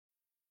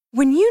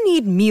When you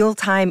need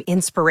mealtime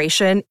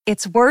inspiration,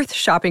 it's worth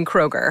shopping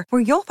Kroger,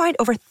 where you'll find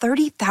over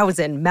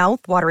 30,000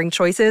 mouth-watering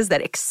choices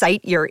that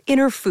excite your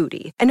inner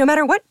foodie. And no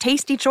matter what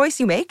tasty choice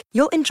you make,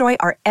 you'll enjoy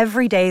our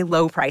everyday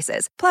low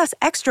prices, plus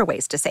extra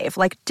ways to save,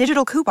 like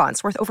digital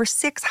coupons worth over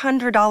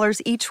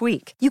 $600 each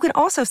week. You can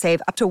also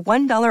save up to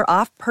 $1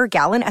 off per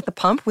gallon at the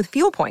pump with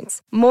fuel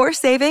points. More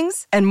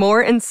savings and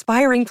more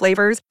inspiring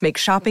flavors make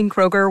shopping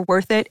Kroger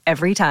worth it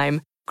every time.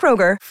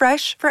 Kroger,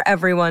 fresh for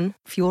everyone.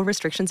 Fuel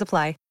restrictions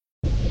apply.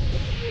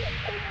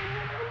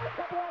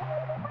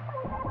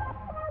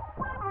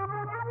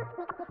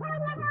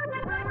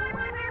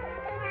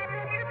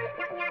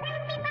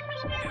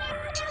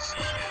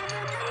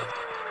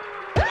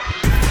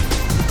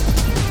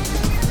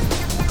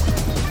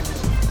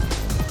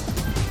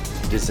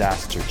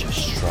 Disaster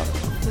just struck.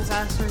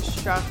 Disaster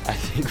struck. I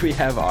think we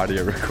have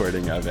audio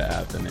recording of it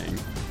happening.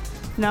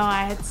 No,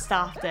 I had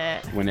stopped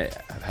it. When it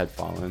had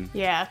fallen?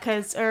 Yeah,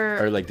 because...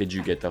 Or like, did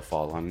you get the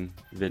fall on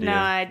video? No,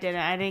 I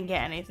didn't. I didn't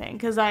get anything.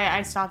 Because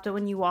I stopped it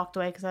when you walked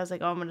away because I was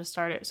like, oh, I'm going to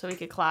start it so we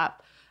could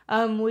clap.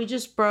 We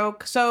just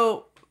broke.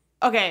 So,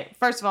 okay,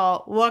 first of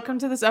all, welcome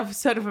to this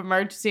episode of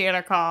Emergency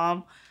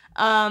Intercom.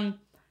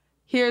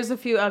 Here's a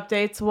few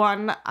updates.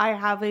 One, I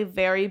have a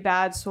very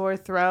bad sore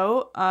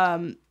throat.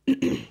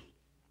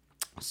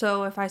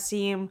 So if I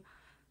seem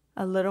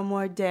a little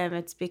more dim,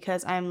 it's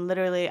because I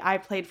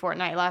played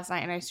Fortnite last night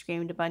and I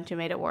screamed a bunch and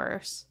made it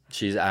worse.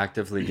 She's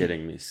actively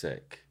getting me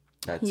sick.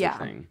 That's the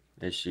thing.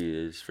 She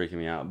is freaking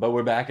me out. But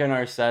we're back in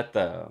our set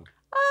though.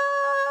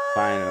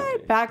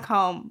 Finally. Back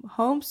home.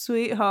 Home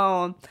sweet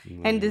home.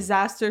 And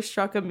disaster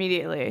struck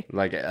immediately.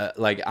 Like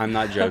I'm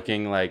not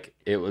joking. Like,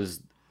 it was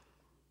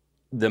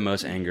the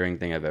most angering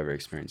thing I've ever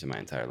experienced in my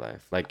entire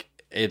life. Like,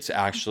 it's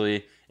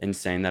actually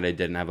insane that I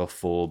didn't have a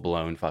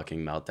full-blown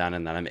fucking meltdown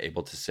and that I'm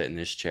able to sit in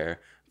this chair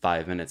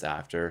 5 minutes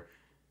after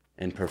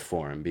and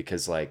perform,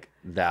 because, like,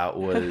 that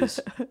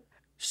was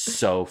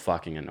so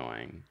fucking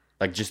annoying.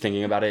 Like, just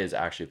thinking about it is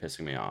actually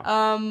pissing me off.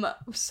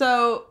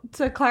 So,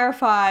 to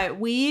clarify,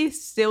 we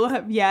still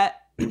have yet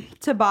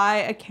to buy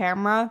a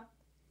camera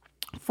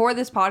for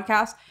this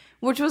podcast,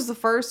 which was the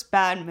first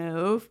bad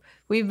move.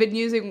 We've been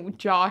using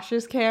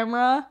Josh's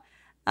camera,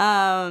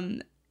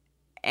 and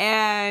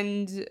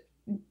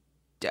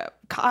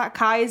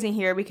Kai isn't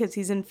here because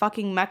he's in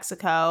fucking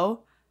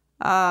Mexico.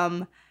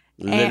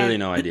 Literally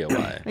no idea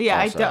why. Yeah,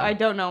 I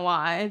don't know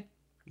why.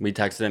 We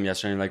texted him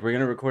yesterday, like, we're going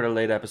to record a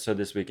late episode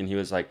this week. And he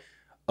was like,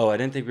 oh, I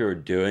didn't think we were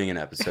doing an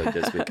episode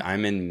this week.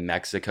 I'm in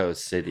Mexico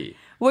City.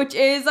 Which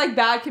is, like,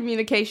 bad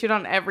communication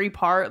on every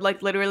part.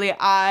 Like, literally,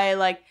 I,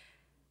 like,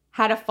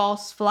 had a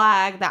false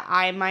flag that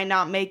I might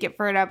not make it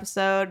for an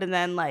episode. And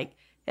then, like,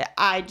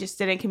 I just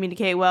didn't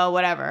communicate well,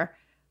 whatever.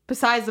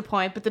 Besides the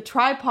point. But the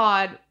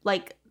tripod,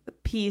 like,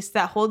 piece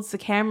that holds the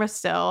camera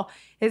still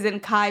is in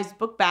Kai's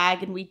book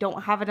bag, and we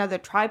don't have another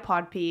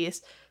tripod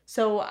piece,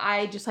 so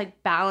I just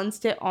like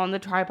balanced it on the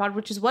tripod,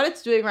 which is what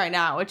it's doing right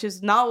now, which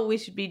is not what we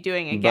should be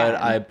doing again.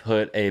 But I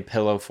put a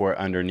pillow fort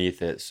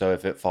underneath it, so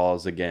if it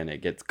falls again,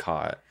 it gets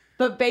caught.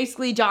 But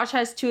basically, Josh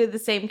has two of the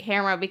same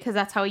camera because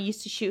that's how he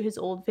used to shoot his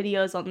old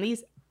videos on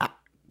these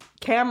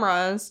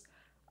cameras.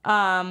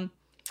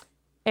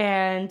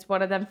 And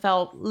one of them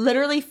fell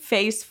literally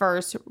face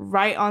first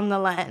right on the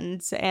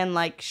lens and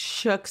like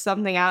shook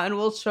something out. And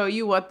we'll show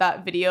you what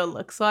that video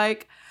looks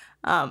like.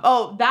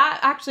 That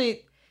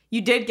actually,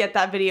 you did get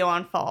that video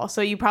on fall.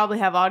 So you probably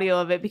have audio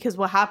of it, because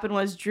what happened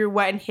was Drew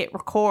went and hit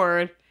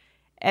record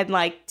and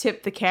like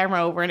tipped the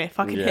camera over and it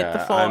fucking hit the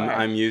floor.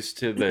 I'm used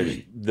to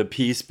the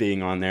piece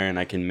being on there and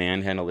I can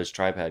manhandle this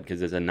tripod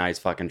because it's a nice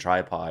fucking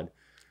tripod.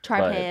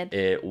 But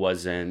it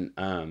wasn't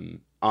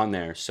on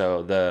there.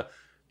 So the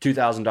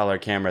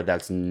 $2,000 camera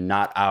that's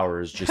not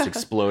ours just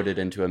exploded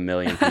into a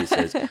million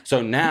pieces.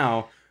 So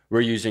now we're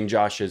using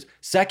Josh's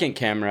second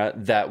camera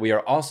that we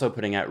are also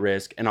putting at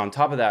risk. And on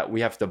top of that,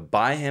 we have to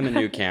buy him a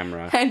new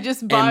camera. And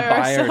just buy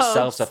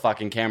ourselves a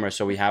fucking camera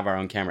so we have our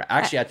own camera.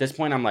 Actually, at this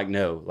point, I'm like,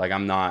 no. Like, we're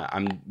using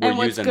this one. And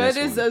what's good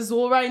is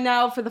Azul right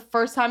now, for the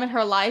first time in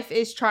her life,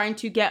 is trying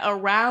to get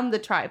around the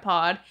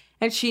tripod.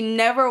 And she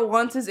never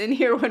once is in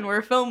here when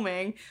we're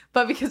filming.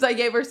 But because I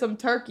gave her some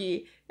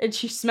turkey and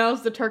she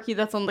smells the turkey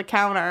that's on the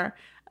counter,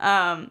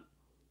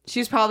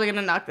 she's probably going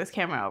to knock this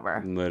camera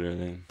over.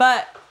 Literally.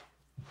 But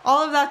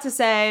all of that to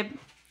say,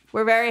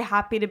 we're very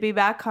happy to be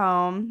back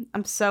home.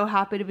 I'm so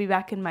happy to be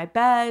back in my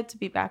bed, to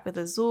be back with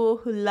Azul,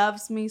 who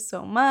loves me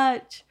so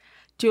much.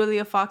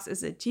 Julia Fox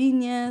is a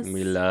genius.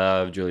 We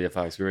love Julia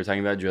Fox. We were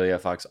talking about Julia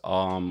Fox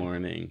all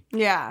morning.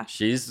 Yeah.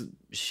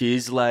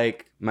 She's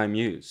like my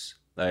muse.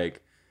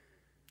 Like,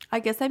 I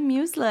guess I'm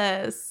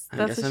museless. I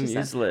guess I'm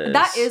useless.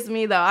 That is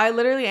me, though. I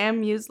literally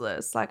am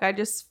useless. Like, I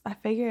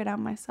figure it out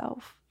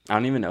myself. I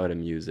don't even know what a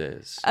muse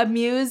is. A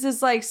muse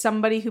is, like,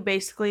 somebody who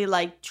basically,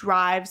 like,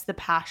 drives the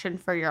passion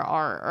for your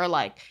art, or,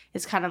 like,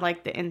 is kind of,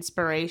 like, the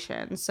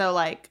inspiration. So,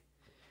 like...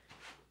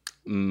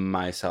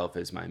 Myself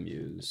is my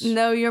muse.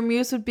 No, your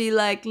muse would be,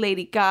 like,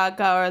 Lady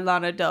Gaga or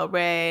Lana Del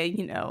Rey,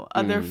 you know,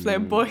 other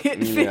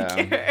flamboyant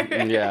figure.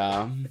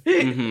 Yeah.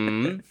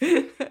 Mm-hmm.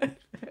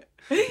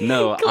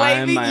 No,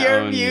 claiming I'm my your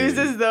own muse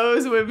muse. as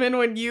those women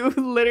when you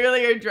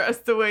literally are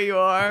dressed the way you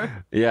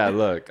are. Yeah,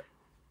 look,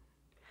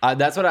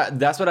 that's what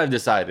I've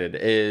decided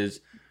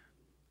is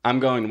I'm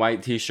going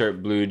white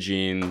t-shirt, blue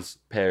jeans,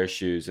 pair of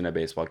shoes, and a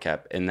baseball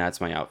cap, and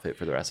that's my outfit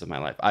for the rest of my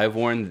life. I've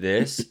worn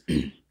this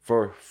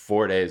for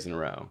 4 days in a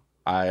row.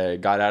 I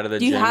got out of the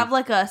gym. Do you have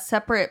like a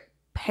separate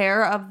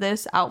pair of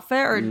this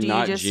outfit, or do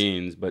Not you just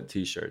jeans, but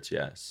t-shirts?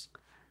 Yes.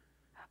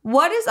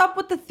 What is up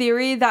with the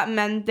theory that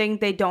men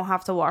think they don't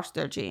have to wash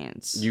their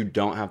jeans? You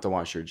don't have to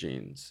wash your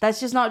jeans. That's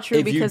just not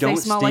true because they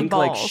smell like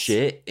balls. If you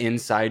don't stink like shit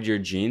inside your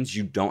jeans,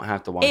 you don't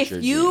have to wash your jeans.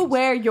 If you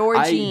wear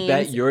your jeans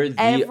I bet you're the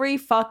every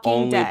fucking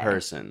only day.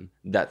 person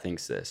that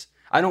thinks this.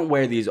 I don't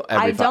wear these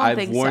every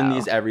I've worn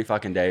these every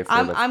fucking day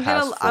for the past 4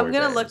 days. I'm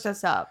gonna look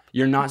this up.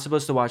 You're not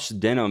supposed to wash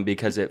denim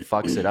because it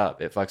fucks it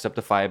up. It fucks up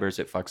the fibers.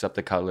 It fucks up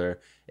the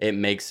color. It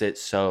makes it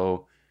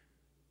so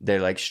they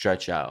like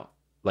stretch out.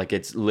 Like,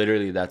 it's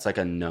literally, that's like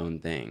a known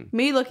thing.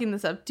 Me looking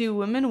this up, do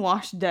women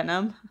wash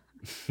denim?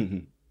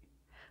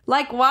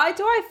 Like, why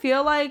do I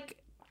feel like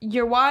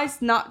you're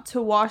wise not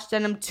to wash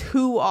denim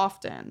too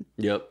often?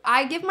 Yep.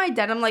 I give my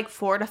denim like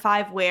 4 to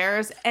 5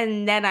 wears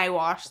and then I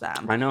wash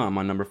them. I know, I'm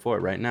on number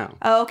 4 right now.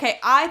 Oh, okay.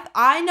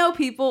 I know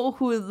people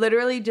who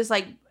literally just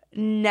like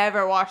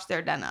never wash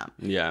their denim.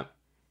 Yeah.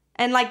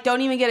 And like don't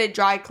even get it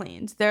dry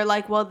cleaned. They're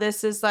like, well,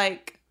 this is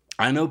like...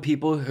 I know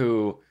people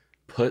who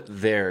put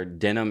their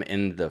denim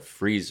in the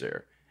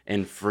freezer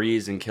and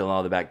freeze and kill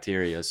all the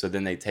bacteria. So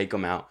then they take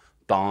them out,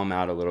 thaw them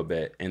out a little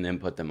bit, and then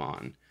put them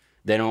on.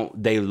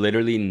 They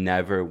literally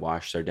never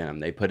wash their denim.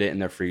 They put it in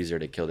their freezer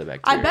to kill the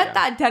bacteria. I bet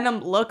that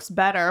denim looks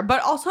better.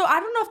 But also, I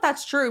don't know if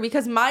that's true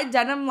because my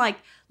denim, like,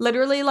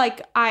 literally,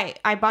 like, I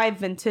buy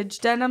vintage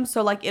denim.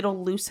 So, like,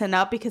 it'll loosen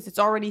up because it's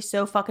already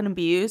so fucking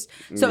abused.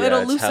 So, yeah,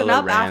 it'll loosen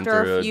up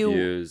after a few...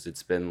 Abused.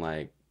 It's been,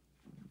 like...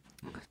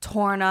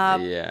 torn up,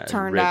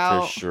 turned ripped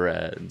out, to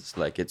shreds.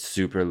 Like, it's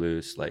super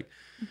loose. Like,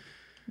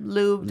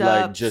 lubed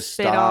like, up, just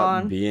spit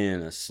stop on.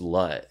 being a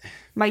slut.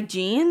 My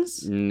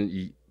jeans?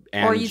 And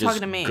or are you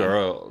talking to me?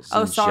 Girls.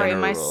 Oh, sorry.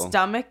 General. My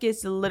stomach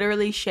is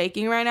literally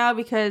shaking right now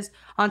because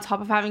on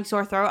top of having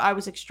sore throat, I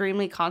was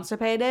extremely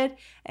constipated,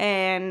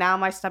 and now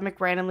my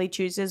stomach randomly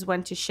chooses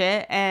when to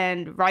shit.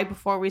 And right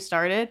before we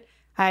started,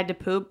 I had to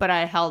poop, but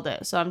I held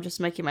it. So I'm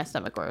just making my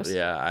stomach worse.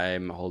 Yeah,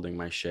 I'm holding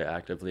my shit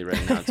actively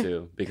right now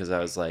too because I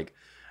was like,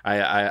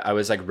 I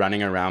was like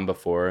running around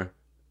before,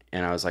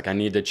 and I was like, I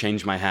need to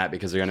change my hat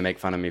because they're gonna make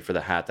fun of me for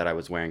the hat that I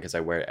was wearing because I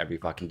wear it every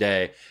fucking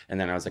day. And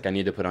then I was like, I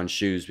need to put on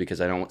shoes because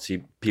I don't want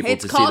people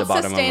to see the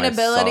bottom of my socks. It's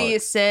called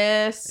sustainability,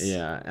 sis.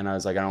 Yeah, and I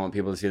was like, I don't want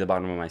people to see the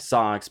bottom of my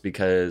socks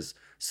because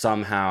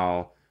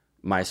somehow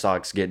my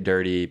socks get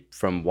dirty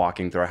from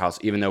walking through our house,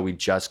 even though we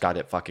just got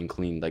it fucking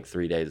cleaned like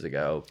 3 days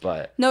ago.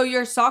 But no,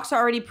 your socks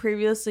are already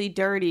previously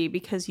dirty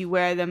because you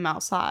wear them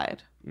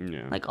outside.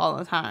 Yeah. Like all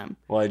the time.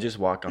 Well, I just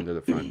walk onto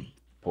the front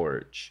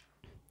porch.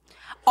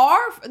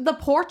 The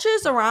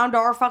porches around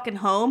our fucking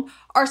home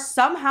are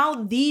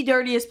somehow the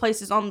dirtiest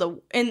places on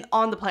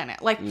the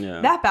planet. Like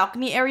that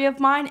balcony area of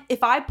mine,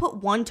 if I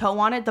put one toe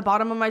on it, the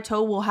bottom of my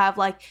toe will have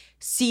like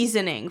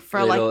seasoning for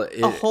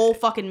a whole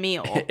fucking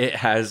meal. It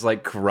has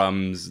like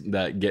crumbs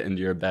that get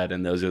into your bed,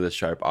 and those are the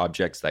sharp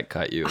objects that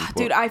cut you.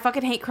 Dude, I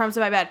fucking hate crumbs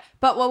in my bed.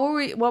 But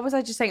what was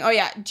I just saying? Oh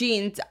yeah,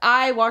 jeans.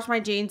 I wash my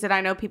jeans, and I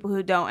know people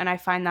who don't, and I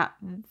find that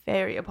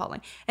very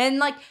appalling. And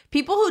like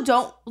people who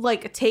don't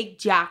like take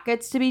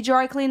jackets to be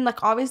dry cleaned,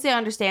 like obviously I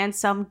understand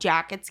some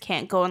jackets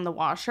can't go in the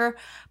washer,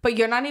 but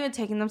you're not even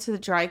taking them to the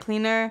dry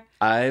cleaner.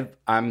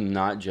 I'm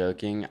not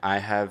joking. I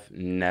have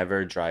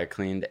never dry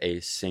cleaned a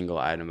single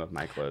item of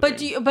my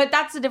clothing. But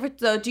that's the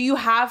difference though. Do you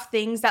have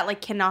things that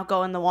like cannot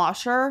go in the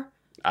washer?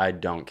 I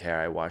don't care.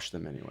 I wash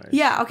them anyways.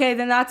 Yeah, okay,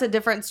 then that's a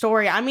different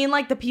story. I mean,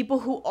 like the people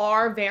who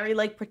are very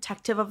like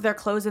protective of their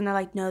clothes and they're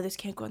like, no, this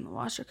can't go in the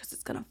washer because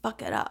it's gonna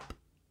fuck it up.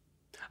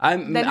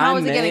 Then how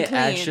is it getting cleaned?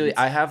 Actually,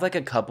 I have like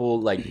a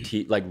couple like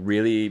like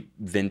really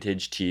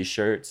vintage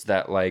T-shirts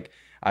that like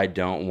I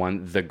don't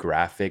want the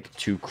graphic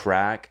to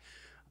crack,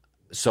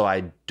 so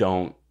I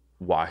don't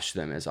wash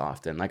them as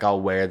often. Like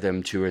I'll wear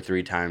them 2 or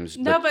 3 times.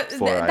 No, but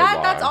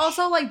that's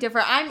also like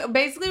different. I'm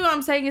basically what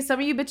I'm saying is some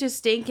of you bitches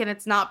stink, and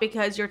it's not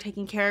because you're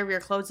taking care of your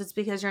clothes. It's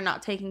because you're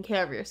not taking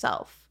care of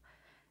yourself.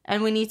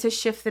 And we need to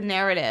shift the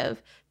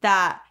narrative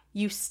that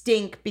you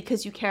stink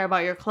because you care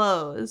about your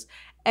clothes,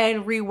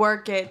 and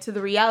rework it to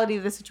the reality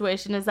of the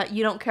situation is that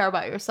you don't care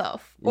about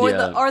yourself or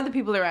the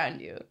people around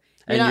you.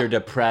 You're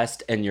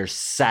depressed and you're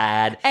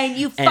sad and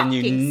you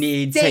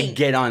need to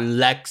get on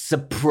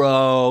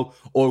Lexapro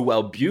or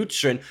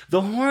Wellbutrin, the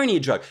horny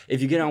drug.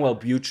 If you get on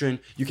Wellbutrin,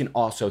 you can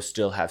also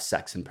still have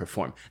sex and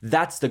perform.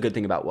 That's the good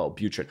thing about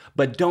Wellbutrin.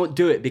 But don't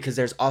do it because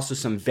there's also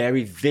some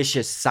very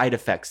vicious side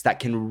effects that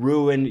can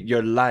ruin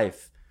your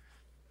life.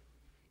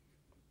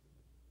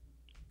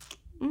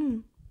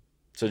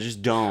 So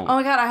just don't. Oh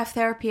my God, I have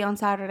therapy on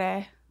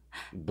Saturday.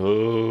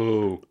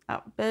 Boo.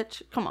 Oh,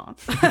 bitch. Come on.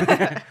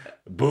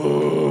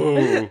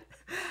 Boo.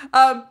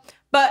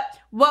 But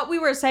what we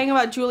were saying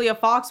about Julia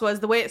Fox was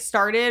the way it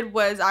started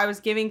was I was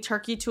giving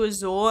turkey to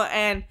Azul,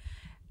 and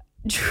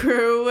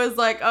Drew was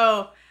like,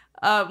 oh,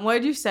 what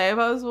did you say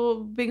about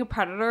Azul being a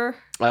predator?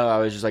 Oh, I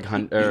was just like,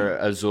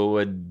 Azul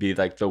would be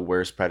like the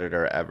worst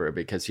predator ever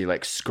because he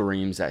like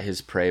screams at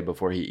his prey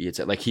before he eats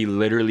it. Like he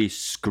literally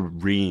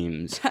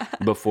screams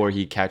before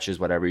he catches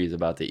whatever he's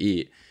about to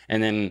eat.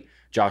 And then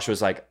Josh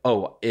was like,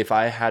 oh, if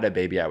I had a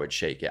baby, I would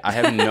shake it. I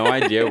have no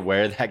idea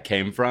where that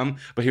came from,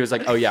 but he was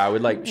like, oh yeah, I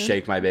would like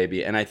shake my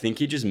baby. And I think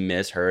he just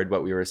misheard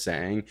what we were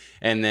saying.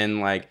 And then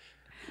like,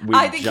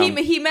 I think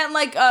he meant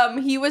like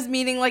he was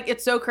meaning like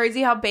it's so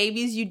crazy how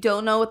babies, you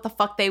don't know what the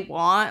fuck they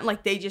want,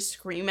 like they just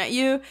scream at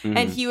you.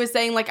 And he was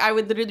saying like I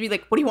would literally be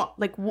like, what do you want,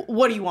 like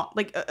what do you want,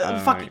 like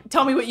fuck,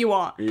 tell me what you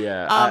want.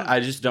 Yeah.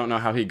 I just don't know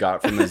how he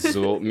got from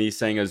Azul, me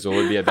saying Azul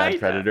would be a bad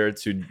predator,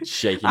 to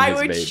shaking his baby. I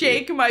would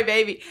shake my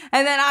baby.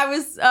 And then I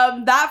was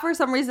that for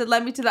some reason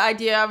led me to the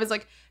idea. I was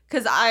like,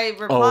 because I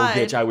replied,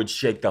 oh, bitch, I would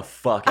shake the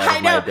fuck out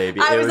of my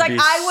baby. I was like,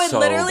 I would so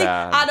literally,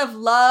 bad. Out of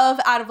love,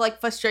 out of like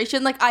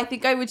frustration, like I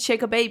think I would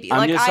shake a baby. I'm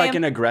like, just like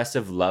an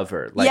aggressive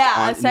lover. Like,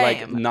 yeah, same.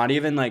 Like not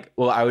even like,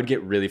 well, I would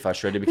get really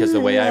frustrated because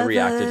the way I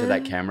reacted to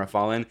that camera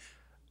falling,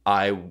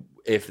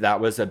 if that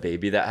was a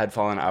baby that had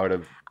fallen,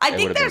 I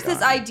think there's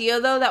this idea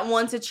though that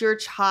once it's your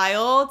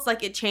child,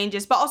 like it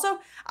changes. But also,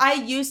 I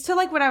used to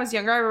like when I was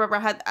younger, I remember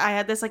I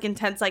had this like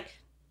intense like,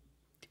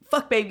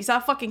 fuck babies, I'll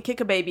fucking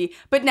kick a baby.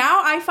 But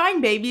now I find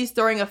babies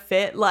throwing a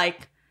fit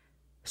like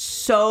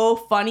so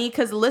funny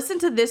because listen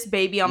to this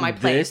baby on my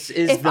plate. This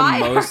is the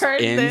most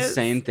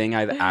insane thing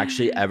I've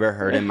actually ever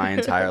heard in my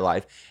entire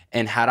life.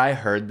 And had I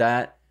heard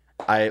that,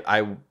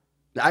 I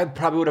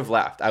probably would have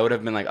laughed. I would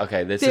have been like,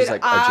 okay, this is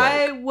like a joke.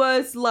 I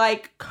was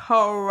like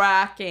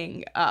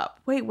cracking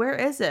up. Wait, where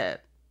is it?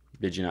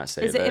 Did you not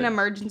save it? Is it an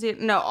emergency?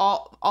 No,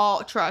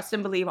 all trust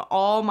and believe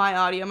all my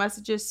audio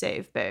messages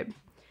saved, babe.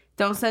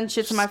 Don't send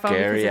shit to my phone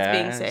because it's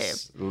being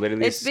saved.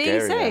 Literally, it's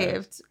being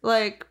saved.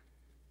 Like,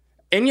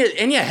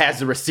 Enya has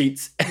the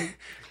receipts.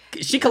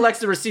 She collects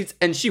the receipts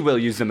and she will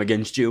use them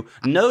against you.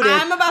 Noted.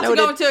 I'm about to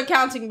go into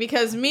accounting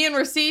because me and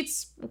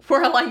receipts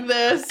were like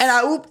this. And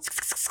I oop,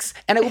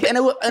 and I oop, and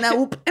I oop, and I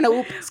oop, and I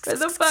oop. What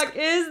the fuck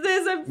is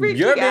this? I'm freaking out.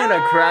 You're being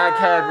a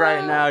crackhead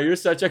right now. You're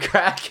such a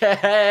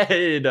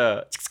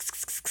crackhead.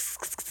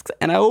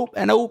 And I oop,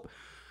 and I oop,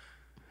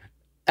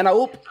 and I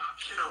oop.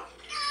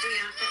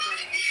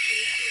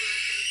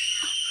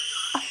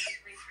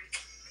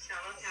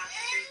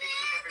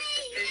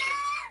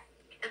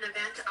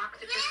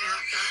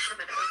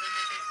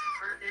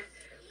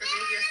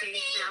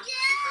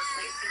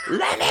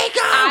 Let me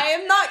go! I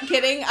am not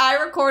kidding. I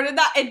recorded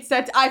that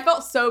and I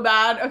felt so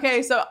bad.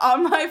 Okay, so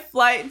on my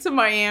flight to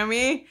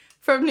Miami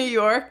from New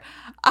York,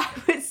 I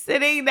was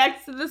sitting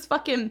next to this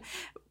fucking...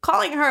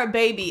 Calling her a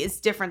baby is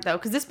different though,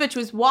 because this bitch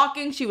was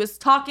walking, she was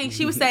talking,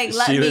 she was saying,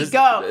 let me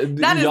go.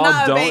 That is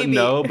not a baby.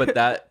 Y'all don't know, but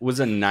that was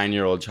a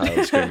 9-year-old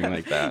child screaming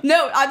like that.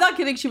 No, I'm not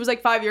kidding. She was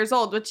like 5 years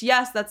old, which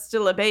yes, that's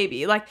still a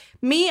baby. Like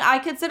me, I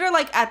consider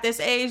like at this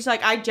age,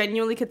 like I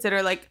genuinely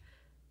consider like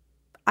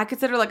a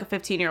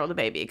 15-year-old a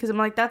baby, because I'm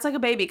like, that's like a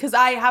baby, because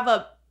I have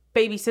a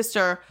baby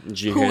sister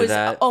who is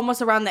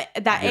almost around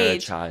that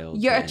age.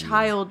 You're a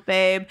child,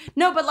 babe.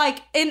 No, but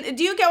like,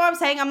 do you get what I'm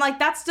saying? I'm like,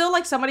 that's still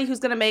like somebody who's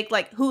gonna make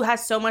like, who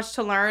has so much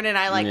to learn, and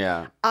I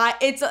like,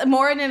 it's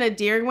more in an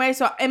endearing way.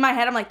 So in my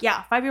head, I'm like,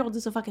 yeah, 5-year-old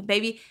is a fucking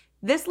baby.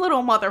 This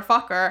little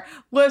motherfucker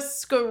was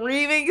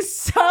screaming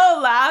so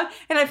loud,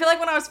 and I feel like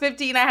when I was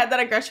 15, I had that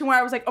aggression where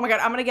I was like, oh my god,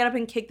 I'm gonna get up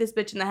and kick this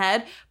bitch in the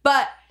head,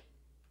 but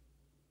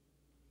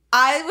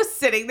I was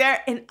sitting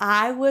there and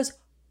I was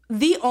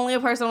the only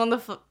person on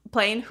the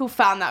plane who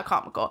found that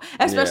comical,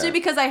 especially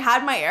because I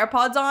had my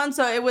AirPods on,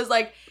 so it was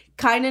like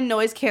kind of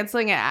noise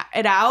canceling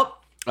it out.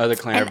 Oh, the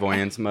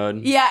clairvoyance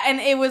mode. Yeah, and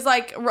it was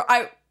like,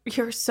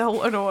 you're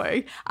so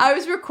annoying. I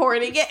was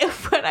recording it, and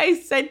when I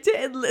sent it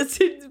and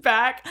listened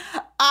back,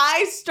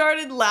 I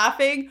started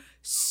laughing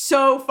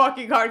so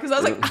fucking hard because I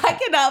was like, I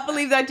cannot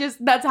believe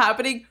that's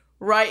happening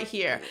right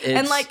here.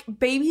 And like,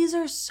 babies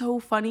are so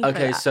funny.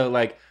 Okay, so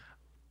like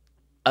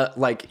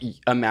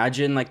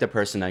imagine like the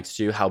person next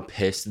to you, how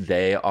pissed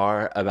they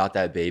are about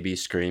that baby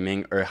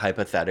screaming, or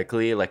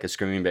hypothetically like a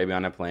screaming baby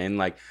on a plane.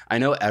 Like, I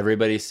know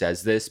everybody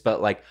says this, but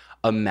like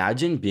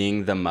imagine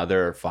being the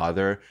mother or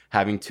father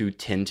having to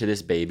tend to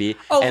this baby,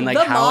 and like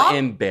how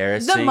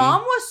embarrassing. The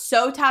mom was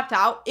so tapped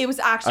out. It was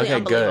actually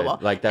unbelievable.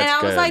 Good. Like, that's and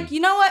I was good. like,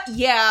 you know what?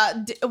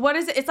 Yeah. What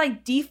is it? It's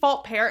like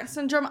default parent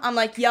syndrome. I'm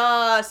like,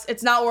 yes,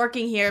 it's not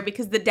working here,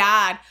 because the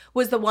dad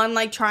was the one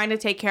like trying to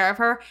take care of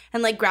her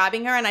and like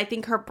grabbing her. And I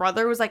think her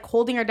brother was like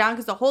holding her down,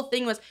 because the whole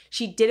thing was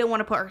she didn't want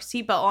to put her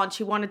seatbelt on.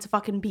 She wanted to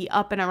fucking be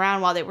up and around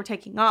while they were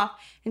taking off.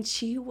 And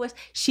she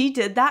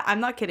did that.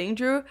 I'm not kidding,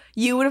 Drew.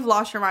 You would have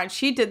lost your mind.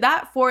 She did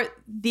that for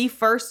the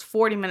first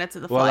 40 minutes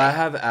of the flight. Well, I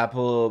have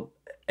Apple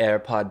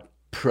AirPod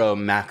Pro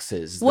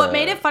Maxes. What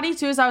made it funny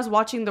too is I was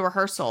watching the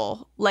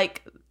rehearsal,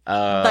 like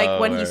Like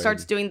when he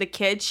starts doing the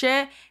kid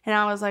shit, and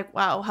I was like,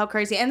 wow, how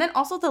crazy. And then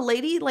also the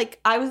lady, like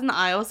I was in the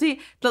aisle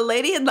seat, the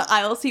lady in the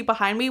aisle seat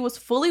behind me was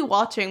fully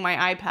watching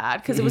my iPad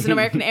because it was an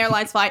American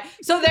Airlines flight,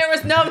 so there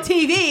was no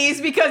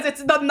TVs because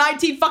it's the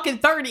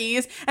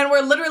 1930s and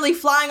we're literally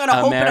flying on a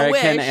hope and a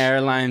wish. American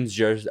Airlines,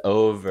 you're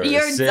over.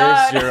 You're Sis,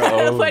 done. You're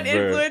over. When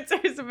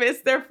influencers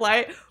miss their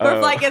flight or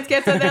flight gets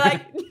canceled, they're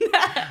like,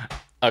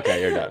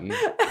 okay, you're done.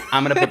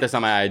 I'm gonna put this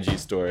on my IG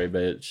story,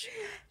 bitch.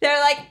 They're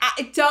like,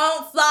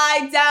 don't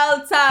fly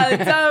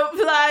Delta. Don't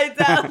fly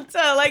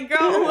Delta. Like,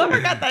 girl,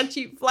 whoever got that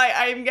cheap flight,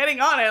 I am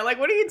getting on it. Like,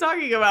 what are you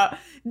talking about?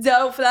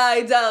 Don't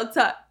fly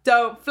Delta.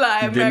 Don't fly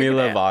American Demi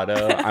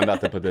Lovato. I'm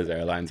about to put those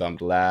airlines on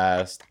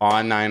blast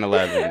on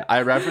 9/11.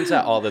 I reference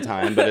that all the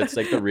time, but it's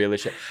like the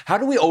realest shit. How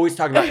do we always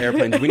talk about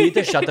airplanes? We need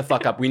to shut the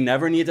fuck up. We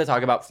never need to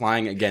talk about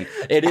flying again.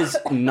 It is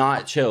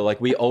not chill.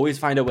 Like, we always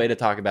find a way to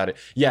talk about it.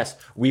 Yes,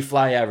 we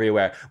fly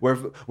everywhere.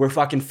 We're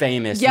fucking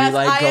famous. Yes, we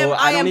like go.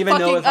 I don't even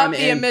know if I'm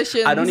in.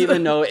 Emissions. I don't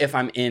even know if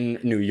I'm in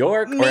New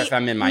York or if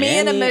I'm in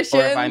Miami or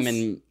if I'm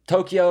in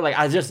Tokyo. Like,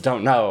 I just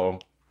don't know.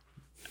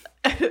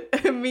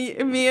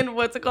 me and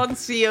what's it called,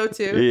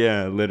 CO2.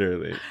 Yeah,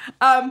 literally.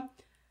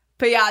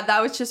 But yeah,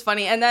 that was just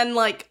funny. And then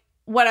like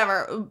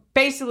whatever,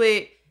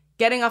 basically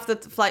getting off the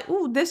flight.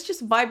 Ooh, this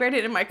just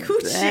vibrated in my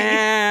coochie.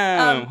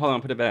 Damn. Hold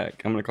on, put it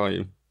back. I'm gonna call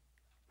you.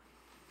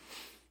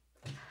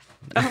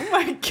 Oh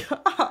my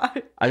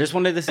god! I just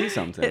wanted to see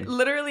something. It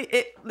literally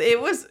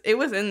it was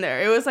in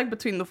there. It was like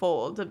between the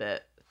folds a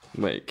bit.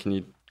 Wait, can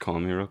you call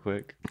me real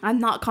quick? I'm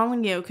not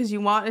calling you because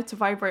you want it to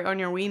vibrate on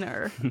your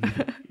wiener.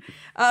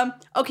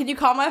 Oh, can you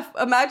call my?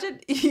 Imagine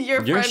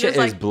your friend shit is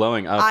like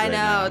blowing up. I right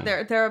know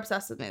now. they're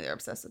obsessed with me. They're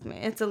obsessed with me.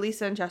 It's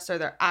Elisa and Chester.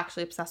 They're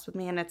actually obsessed with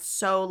me, and it's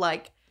so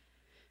like.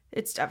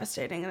 It's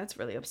devastating and it's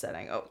really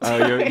upsetting.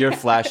 Oh, your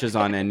flash is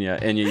on,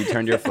 Enya. Enya, you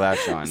turned your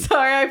flash on.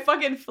 Sorry, I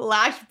fucking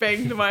flash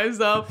banged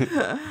myself.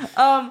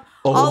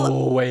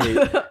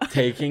 Wait.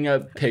 Taking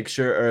a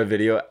picture or a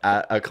video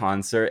at a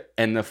concert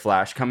and the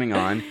flash coming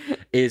on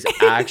is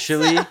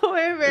actually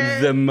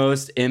the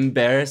most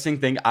embarrassing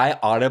thing. I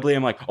audibly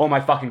am like, oh my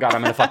fucking God,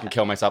 I'm gonna fucking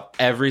kill myself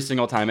every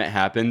single time it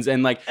happens.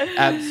 And like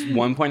at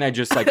one point I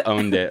just like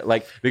owned it.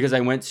 Like because I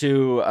went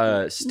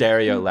to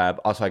Stereo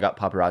Lab. Also I got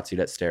paparazzi'd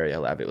at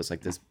Stereo Lab. It was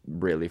like this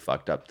really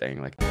fucked up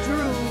thing. Like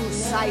true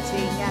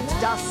sighting at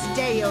the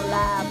Stereo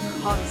Lab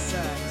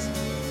concert.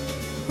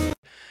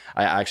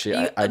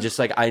 I just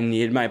like I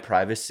need my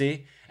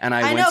privacy. And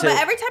I know, but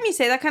every time you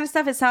say that kind of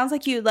stuff, it sounds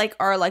like you like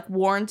are like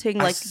warranting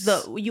like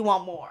you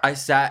want more. I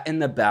sat in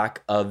the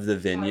back of the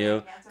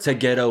venue to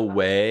get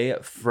away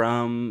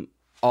from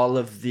all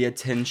of the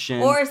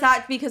attention. Or is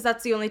that because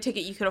that's the only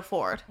ticket you could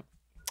afford?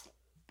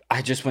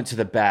 I just went to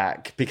the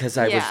back because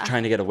I was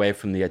trying to get away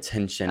from the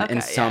attention,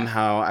 and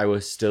somehow I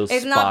was still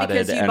spotted and recorded.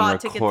 It's not because you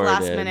bought tickets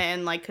last minute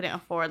and like couldn't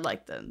afford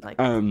like the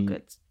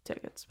good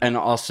tickets. And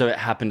also it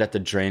happened at the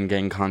Drain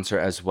Gang concert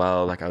as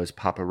well. Like I was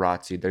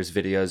paparazzi. There's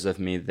videos of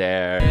me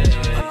there.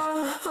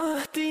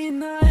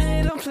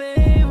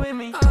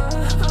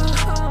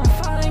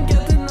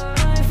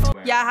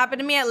 Yeah, it happened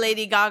to me at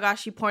Lady Gaga.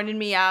 She pointed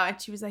me out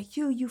and she was like,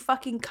 you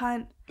fucking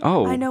cunt.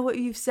 Oh. I know what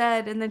you've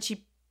said. And then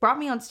she brought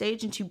me on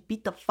stage and she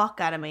beat the fuck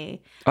out of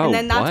me. And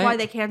then that's why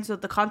they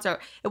canceled the concert.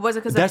 It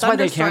wasn't because of thunderstorms. That's why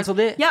they canceled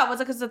it? Yeah, it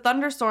wasn't because of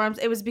thunderstorms.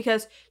 It was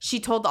because she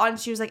told the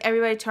audience, she was like,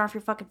 everybody turn off your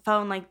fucking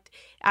phone. Like,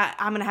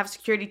 I'm going to have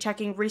security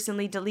checking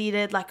recently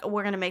deleted. Like,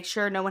 we're going to make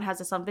sure no one has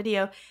this on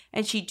video.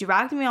 And she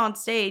dragged me on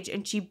stage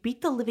and she beat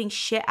the living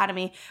shit out of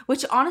me,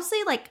 which honestly,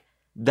 like,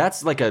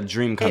 that's like a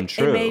dream come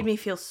true. It made me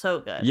feel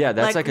so good. Yeah,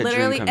 that's like a dream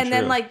come true. And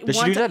then like, does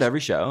she do that every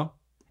show?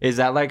 Is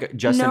that like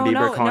Justin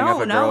Bieber calling up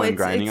a girl and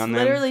grinding on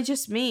them? It's literally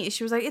just me.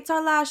 She was like, it's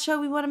our last show.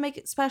 We want to make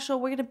it special.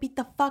 We're going to beat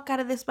the fuck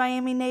out of this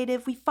Miami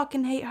native. We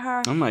fucking hate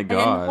her. Oh my God.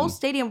 And then the whole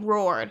stadium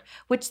roared,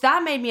 which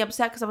that made me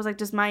upset because I was like,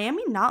 does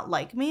Miami not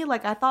like me?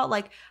 Like, I thought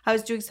like I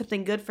was doing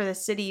something good for the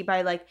city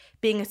by like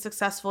being a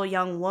successful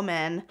young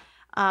woman.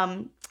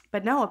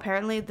 But no,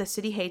 apparently the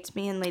city hates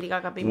me and Lady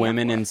Gaga beat me up.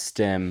 Women in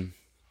STEM.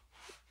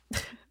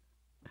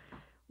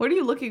 What are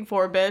you looking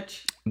for,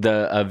 bitch?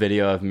 A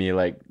video of me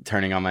like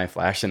turning on my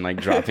flash and like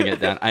dropping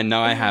it down. I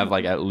know I have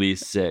like at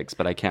least 6,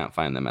 but I can't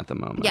find them at the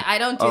moment. Yeah, I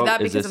don't do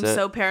that because I'm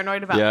so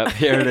paranoid about Yep,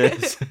 here it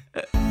is.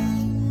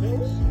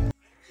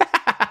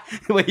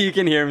 Wait, you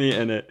can hear me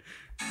in it.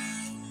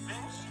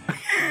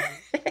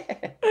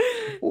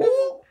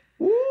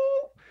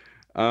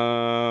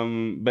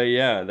 But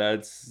yeah,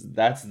 that's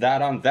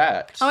that on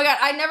that. Oh my God,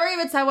 I never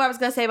even said what I was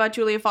gonna say about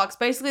Julia Fox.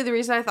 Basically, the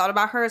reason I thought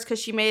about her is because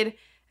she made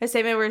a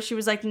statement where she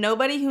was like,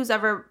 nobody who's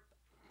ever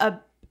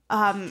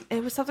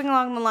it was something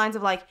along the lines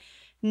of like,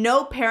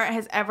 no parent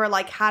has ever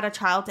like had a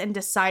child and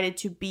decided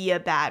to be a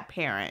bad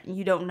parent.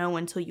 You don't know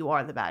until you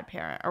are the bad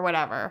parent or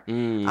whatever.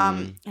 And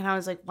I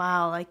was like,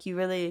 wow, like you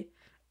really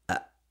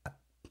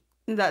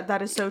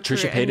that is so true.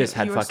 Trisha Paytas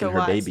had fucking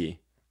her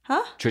baby.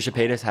 Huh? Trisha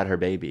Paytas had her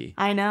baby.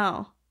 I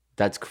know.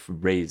 That's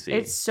crazy.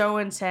 It's so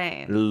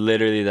insane.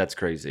 Literally, that's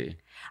crazy.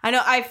 I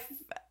know.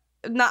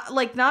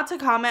 not to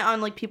comment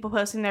on like people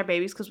posting their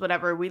babies because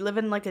whatever, we live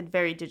in like a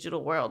very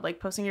digital world. Like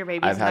posting your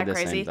babies isn't that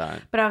crazy.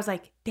 But I was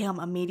like, damn,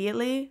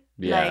 immediately,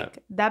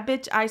 like that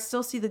bitch. I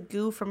still see the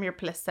goo from your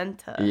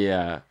placenta.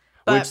 Yeah,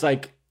 but which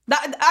like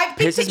that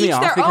pisses me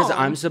off because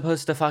I'm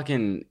supposed to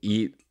fucking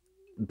eat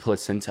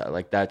placenta.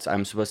 Like I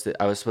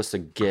was supposed to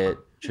get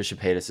Trisha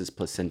Paytas's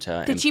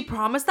placenta. Did she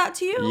promise that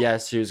to you?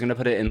 Yes, she was gonna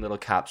put it in little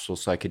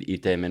capsules so I could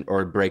eat them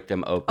or break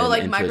them open. Oh,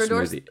 like into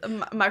microdose?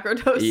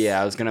 Microdose?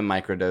 Yeah, I was gonna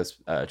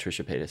microdose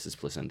Trisha Paytas's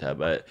placenta,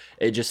 but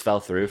it just fell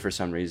through for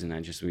some reason.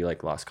 We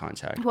like lost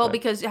contact. Well,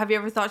 because have you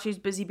ever thought she's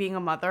busy being a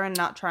mother and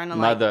not trying to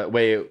mother?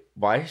 Wait,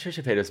 why is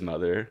Trisha Paytas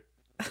mother?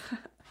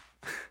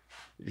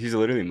 She's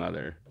literally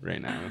mother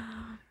right now.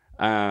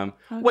 Okay.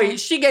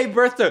 Wait, she gave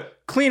birth to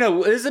Queen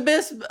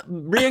Elizabeth's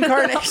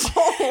reincarnation.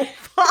 Oh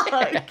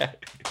fuck.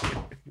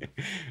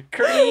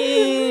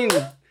 Queen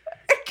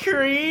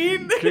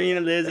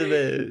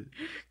Elizabeth.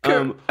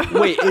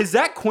 Wait, is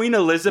that Queen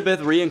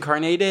Elizabeth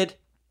reincarnated?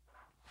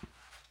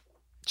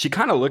 She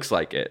kind of looks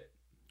like it.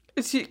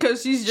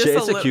 Because she's just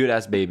it's a cute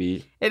ass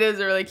baby. It is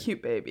a really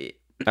cute baby.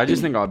 I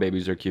just think all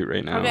babies are cute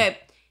right now. Okay,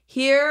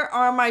 here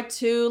are my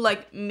two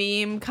like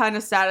meme kind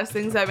of status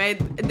things I made.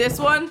 This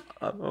one,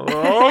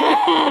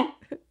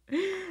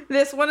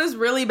 this one is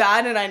really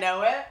bad, and I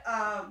know it.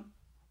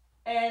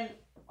 And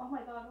oh my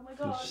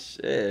god.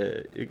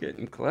 Shit, you're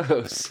getting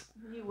close.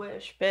 You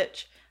wish,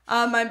 bitch.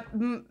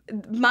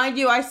 Mind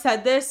you, I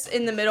said this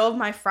in the middle of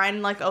my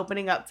friend like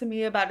opening up to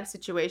me about a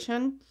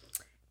situation,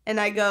 and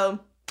I go,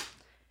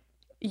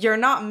 "You're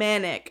not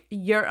manic.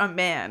 You're a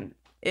man.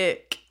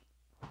 Ick."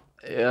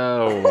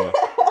 Ew.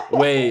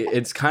 Wait,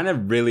 it's kind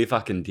of really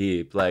fucking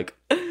deep. Like,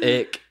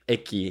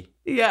 icky.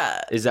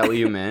 Yeah. Is that what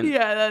you meant?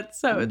 Yeah,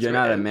 that's how it's You're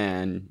written. not a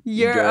man.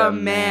 You're a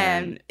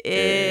man.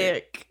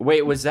 Ick.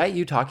 Wait, was that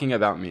you talking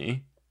about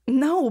me?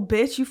 No,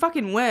 bitch, you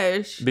fucking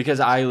wish. Because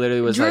I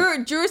literally was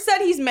Drew said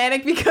he's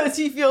manic because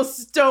he feels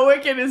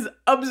stoic and is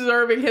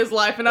observing his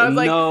life. And I was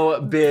like... No,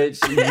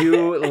 bitch,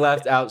 you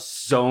left out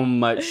so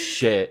much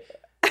shit.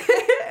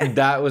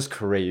 That was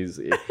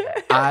crazy.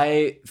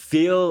 I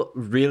feel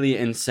really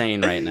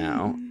insane right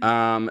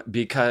now.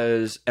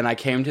 Because, and I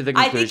came to the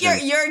conclusion... I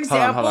think your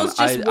examples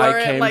just weren't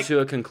I came to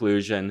a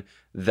conclusion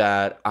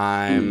that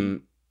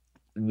I'm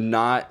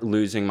not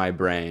losing my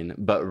brain,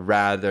 but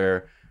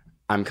rather...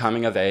 I'm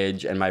coming of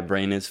age and my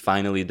brain is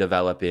finally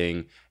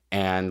developing,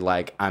 and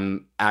like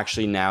I'm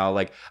actually now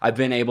like I've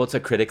been able to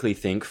critically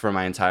think for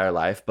my entire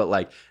life, but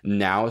like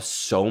now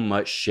so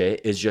much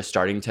shit is just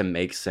starting to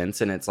make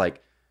sense, and it's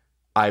like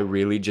I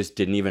really just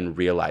didn't even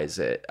realize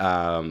it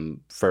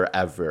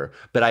forever.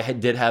 But I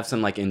did have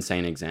some like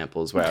insane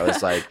examples where I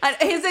was like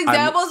his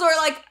examples were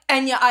like,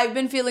 Enya, I've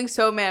been feeling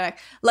so manic.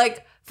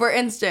 Like for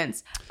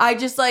instance, I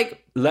just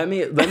like let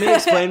me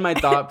explain my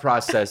thought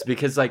process,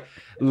 because like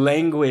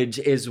language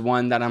is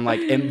one that I'm like,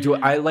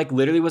 I like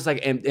literally was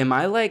like, am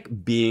I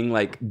like being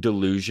like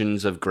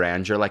delusions of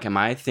grandeur? Like, am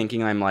I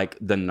thinking I'm like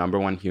the number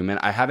one human?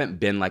 I haven't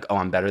been like, oh,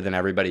 I'm better than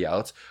everybody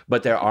else.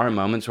 But there are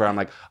moments where I'm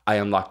like, I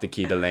unlocked the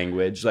key to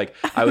language. Like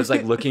I was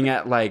like looking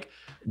at like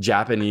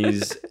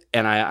Japanese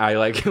and I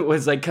like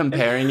was like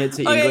comparing it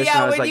to English. Yeah,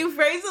 and I was when like, you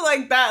phrase it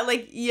like that,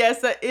 like,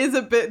 yes, that is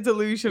a bit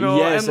delusional.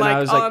 Yes, and like I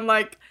was on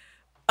like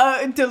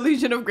a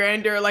delusion of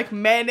grandeur, like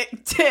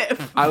manic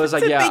tip. I was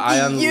like, yeah, I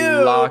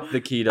unlocked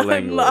the key to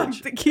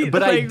language.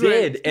 But I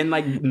did, and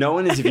like no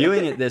one is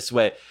viewing it this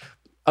way.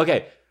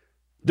 Okay,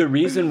 the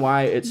reason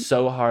why it's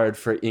so hard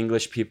for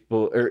English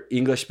people or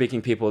English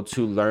speaking people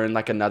to learn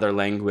like another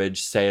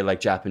language, say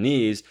like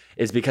Japanese,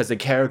 is because the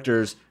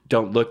characters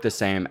don't look the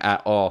same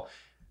at all.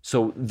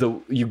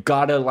 So you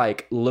gotta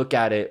like look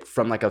at it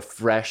from like a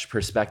fresh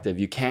perspective.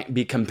 You can't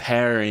be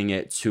comparing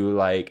it to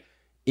like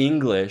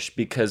English,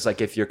 because like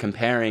if you're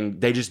comparing,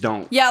 they just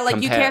don't like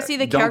compare. You can't see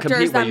the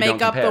characters that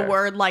make up the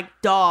word like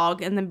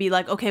dog and then be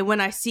like, okay, when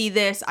I see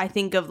this I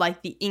think of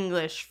like the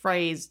English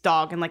phrase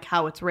dog and like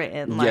how it's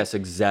written. Like, yes,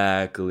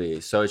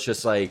 exactly. So it's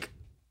just like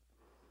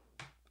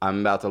I'm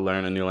about to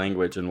learn a new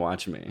language and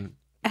watch me.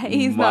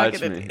 He's watch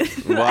not gonna me.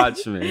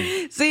 Watch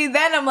me. See,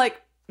 then I'm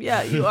like,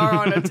 yeah, you are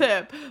on a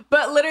tip.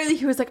 But literally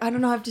he was like, I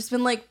don't know, I've just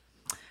been like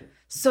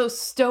so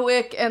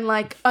stoic and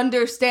like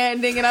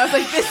understanding, and I was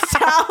like, this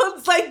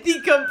sounds like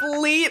the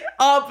complete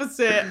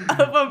opposite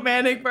of a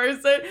manic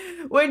person,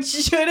 which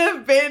should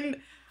have been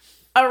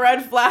a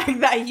red flag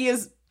that he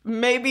is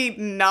maybe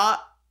not.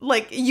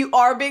 Like, you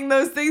are being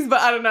those things, but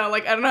I don't know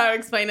how to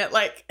explain it.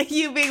 Like,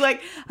 you being like,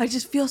 I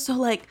just feel so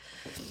like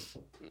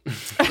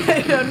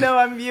I don't know,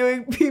 I'm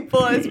viewing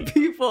people as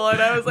people,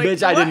 and I was like,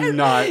 bitch, what? I did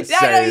not say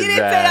that. I know you didn't say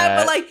that,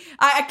 but like,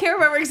 I can't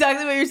remember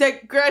exactly what you're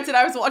saying. Granted,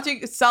 I was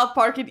watching South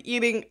Park and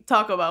eating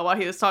Taco Bell while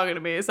he was talking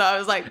to me, so I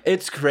was like,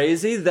 it's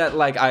crazy that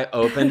like I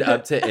opened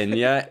up to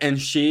Enya,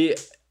 and she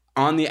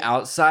on the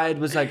outside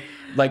was like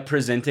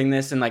presenting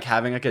this and like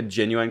having like a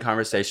genuine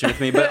conversation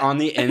with me, but on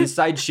the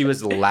inside she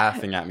was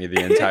laughing at me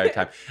the entire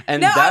time,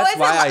 and that's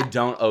why I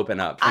don't open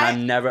up, and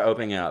I'm never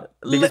opening up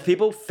because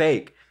people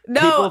fake. No,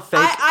 people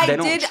fake. I they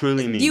don't did,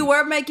 truly mean. You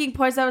were making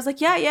points. I was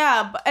like,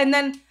 yeah, and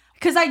then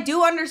because I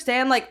do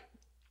understand, like,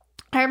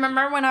 I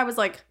remember when I was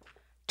like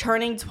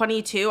turning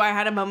 22, I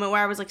had a moment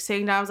where I was like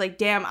sitting down. I was like,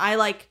 damn, I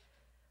like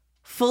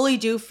fully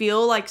do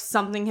feel like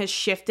something has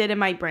shifted in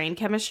my brain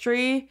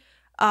chemistry.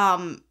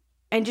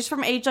 And just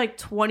from age like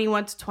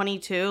 21 to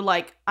 22,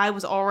 like I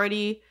was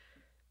already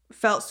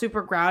felt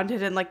super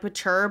grounded and like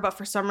mature. But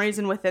for some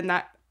reason within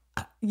that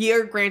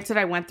year, granted,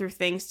 I went through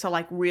things to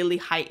like really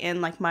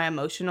heighten like my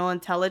emotional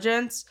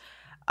intelligence.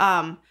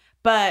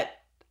 But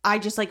I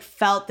just like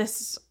felt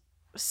this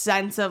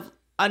sense of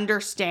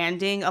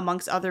understanding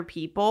amongst other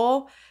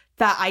people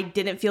that I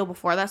didn't feel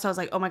before that. So I was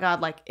like, oh my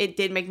God, like it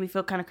did make me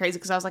feel kind of crazy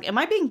because I was like, am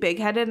I being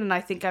big-headed? And I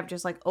think I'm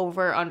just like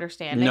over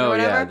understanding or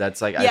whatever. Yeah,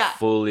 that's like, I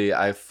fully,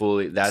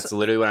 that's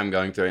literally what I'm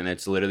going through. And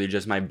it's literally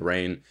just my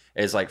brain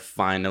is like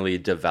finally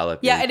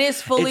developing. Yeah, it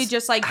is fully it's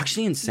just like.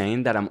 actually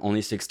insane that I'm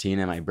only 16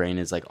 and my brain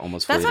is like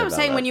almost fully That's what developed. I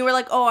was saying when you were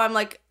like, oh, I'm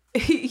like,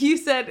 you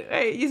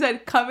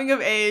said coming of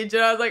age,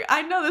 and I was like,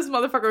 I know this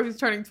motherfucker who's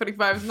turning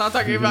 25 is not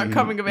talking about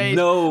coming of age.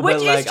 No, which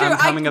but like is true. I'm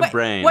coming of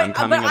brain. I'm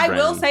coming of brain. But I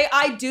will say,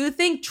 I do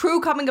think true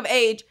coming of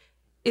age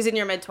is in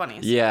your mid 20s.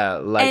 Yeah,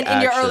 like and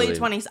in your early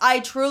 20s. I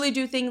truly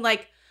do think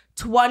like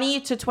 20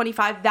 to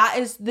 25, that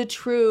is the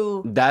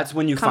true. That's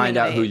when you find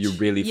out who you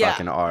really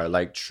fucking are,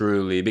 like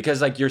truly,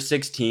 because like you're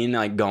 16,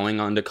 like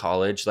going on to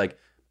college, like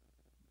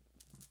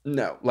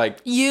no, like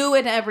you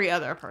and every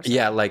other person.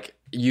 Yeah, like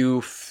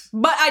you.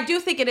 But I do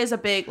think it is a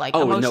big like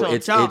emotional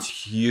jump. It's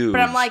huge.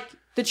 But I'm like,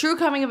 the true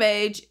coming of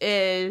age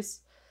is.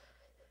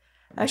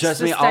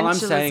 Just me. All I'm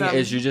saying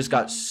is you just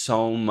got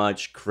so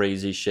much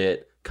crazy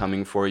shit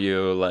coming for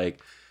you. Like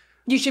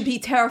you should be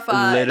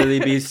terrified. Literally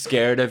be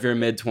scared of your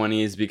mid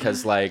 20s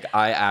because like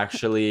I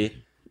actually.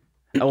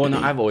 Oh well, no,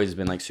 I've always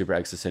been like super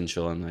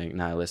existential and like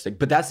nihilistic.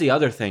 But that's the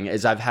other thing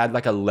is I've had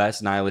like a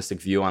less nihilistic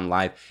view on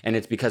life, and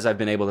it's because I've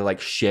been able to like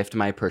shift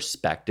my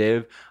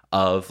perspective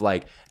of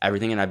like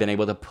everything, and I've been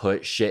able to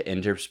put shit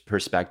into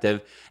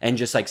perspective and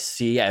just like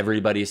see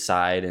everybody's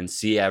side and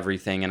see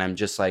everything, and I'm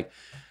just like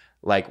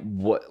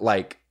what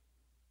like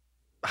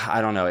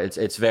I don't know.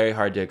 It's very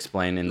hard to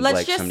explain in Let's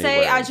like just so many say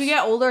words. as you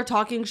get older,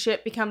 talking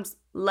shit becomes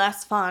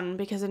less fun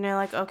because then you're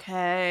like,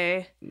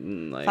 okay,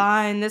 like,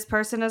 fine, this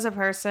person is a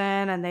person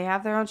and they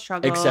have their own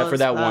struggles. Except for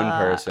that one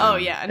person. Oh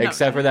yeah. No,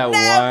 except for that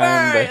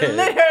never, one.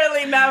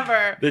 Literally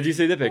never. Did you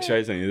see the picture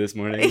I sent you this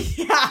morning?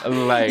 Yeah.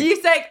 Like you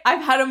say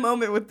I've had a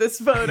moment with this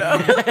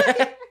photo.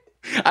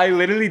 I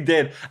literally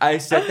did. I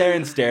sat there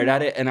and stared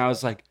at it and I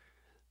was like,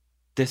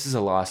 this is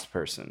a lost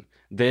person.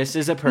 This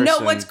is a person. No,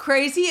 what's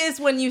crazy is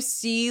when you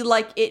see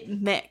like it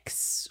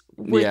mix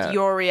with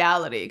your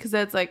reality, because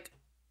that's like,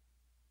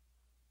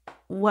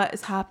 what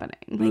is happening?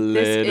 Like,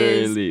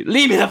 literally,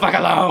 leave me the fuck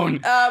alone.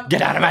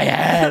 Get out of my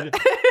head.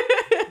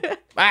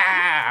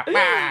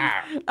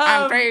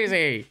 I'm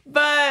crazy.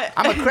 But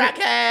I'm a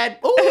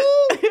crackhead.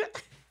 Ooh.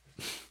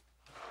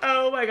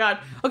 Oh my God.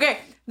 Okay,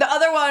 the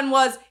other one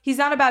was he's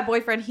not a bad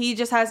boyfriend. He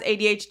just has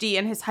ADHD,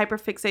 and his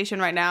hyperfixation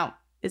right now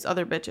is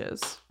other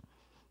bitches.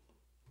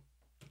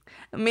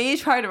 Me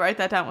trying to write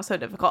that down was so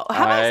difficult.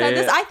 Have I said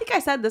this? I think I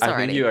said this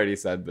already. I think you already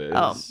said this.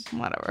 Oh,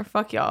 whatever.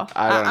 Fuck y'all.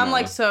 I'm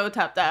like so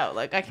tapped out.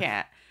 Like I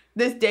can't.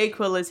 This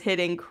Dayquil is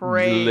hitting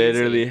crazy.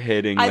 Literally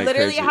hitting. I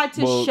literally had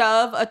to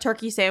shove a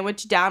turkey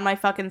sandwich down my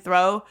fucking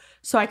throat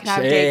so I could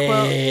have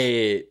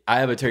Dayquil. I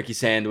have a turkey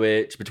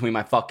sandwich between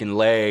my fucking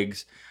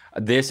legs.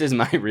 This is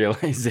my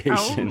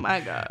realization. Oh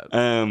my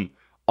God.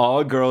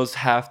 All girls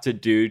have to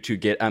do to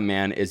get a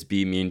man is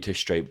be mean to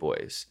straight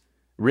boys.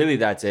 Really,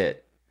 that's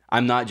it.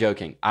 I'm not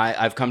joking.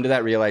 I've come to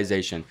that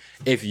realization.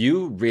 If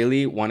you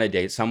really want to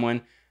date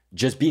someone,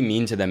 just be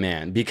mean to the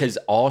man, because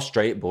all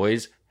straight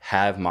boys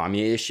have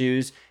mommy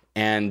issues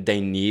and they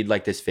need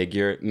like this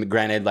figure.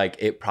 Granted, like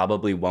it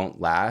probably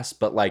won't last,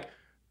 but like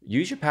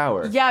use your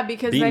power. Yeah,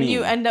 because then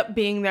you end up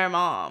being their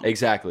mom.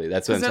 Exactly.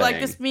 That's what I'm saying. They're like,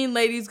 this mean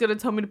lady's going to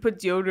tell me to put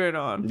deodorant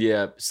on.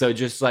 Yeah. So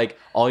just like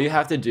all you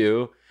have to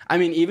do, I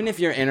mean, even if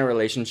you're in a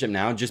relationship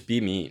now, just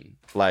be mean.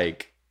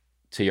 Like,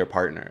 to your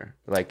partner,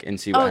 like, and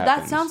see what happens.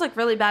 That sounds like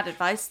really bad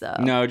advice, though.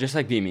 No, just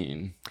like be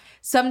mean.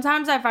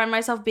 Sometimes I find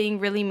myself being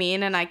really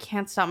mean and I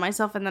can't stop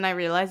myself, and then I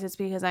realize it's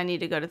because I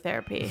need to go to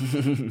therapy.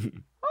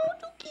 Oh,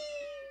 Dookie.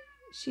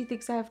 She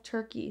thinks I have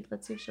turkey.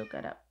 Let's see if she'll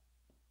get up.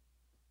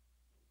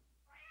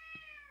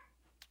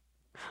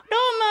 No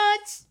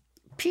much.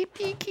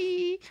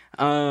 Pee.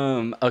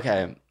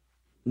 Okay.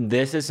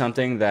 This is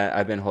something that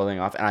I've been holding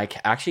off, and I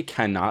actually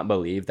cannot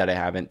believe that I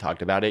haven't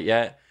talked about it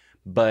yet,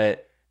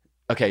 but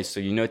okay, so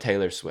you know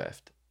Taylor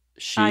Swift.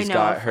 She's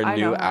got her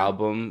new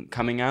album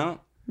coming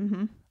out.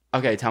 Mm-hmm.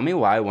 Okay, tell me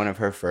why one of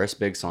her first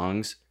big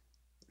songs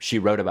she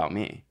wrote about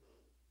me.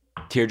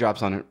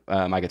 Teardrops on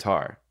my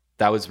guitar.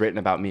 That was written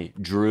about me.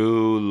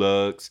 Drew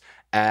looks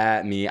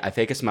at me. I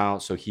fake a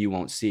smile so he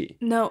won't see.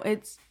 No,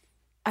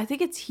 I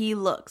think it's he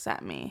looks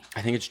at me.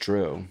 I think it's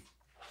Drew.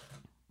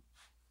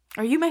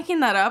 Are you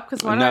making that up?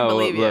 Because why don't I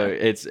believe you? No,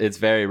 it's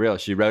very real.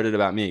 She wrote it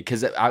about me.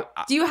 Because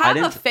do you have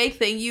a fake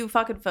thing you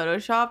fucking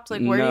photoshopped?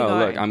 Like, where are you going?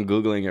 No, look, I'm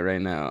Googling it right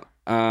now.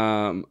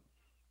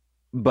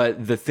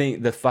 But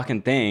the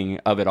fucking thing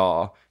of it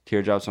all,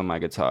 teardrops on my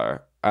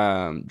guitar.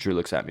 Drew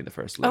looks at me the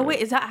first lyric. Oh, wait,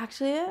 is that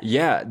actually it?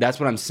 Yeah, that's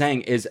what I'm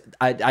saying is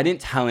I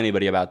didn't tell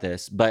anybody about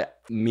this, but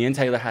me and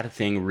Taylor had a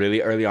thing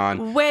really early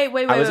on. Wait.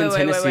 I was in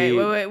Tennessee.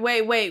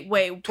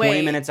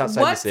 20 minutes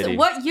outside the city.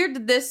 What year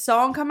did this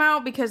song come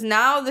out? Because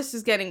now this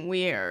is getting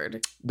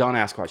weird. Don't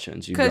ask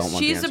questions. You don't want the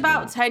Because she's answer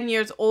about to 10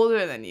 years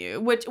older than you,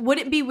 which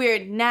wouldn't be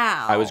weird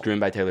now. I was groomed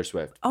by Taylor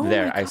Swift. Oh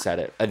there, I said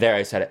it. There,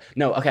 I said it.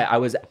 No, okay. I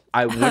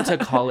went to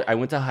college. I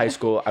went to high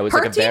school. I was Her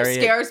like a team very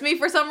scares me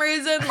for some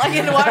reason. Like,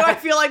 and why do I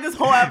feel like this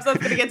whole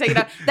episode's gonna get taken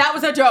down? That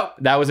was a joke.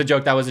 That was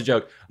a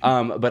joke.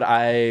 But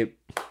I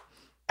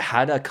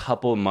had a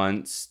couple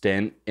months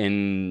stint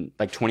in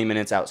like 20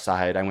 minutes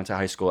outside. I went to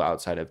high school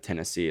outside of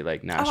Tennessee,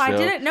 like Nashville. Oh, I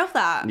didn't know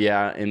that.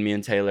 Yeah, and me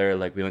and Taylor,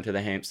 like we went to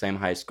the same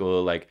high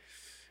school. Like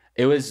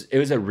it was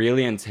a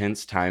really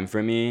intense time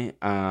for me.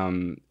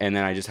 And then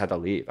I just had to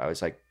leave. I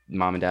was like,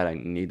 Mom and Dad, I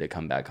need to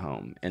come back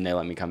home, and they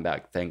let me come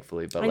back,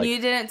 thankfully. But and like, you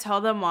didn't tell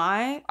them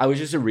why? I was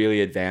just a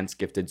really advanced,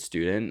 gifted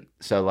student,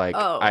 so like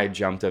I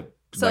jumped up.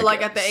 So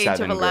like at the age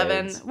of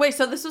 11. Grades. Wait,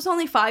 so this was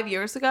only 5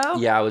 years ago?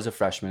 Yeah, I was a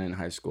freshman in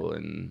high school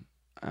in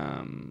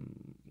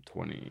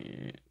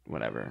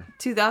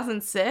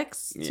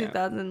 2006, yeah.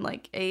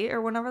 2008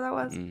 or whenever that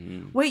was.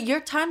 Mm-hmm. Wait,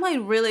 your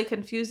timeline really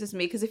confuses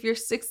me because if you're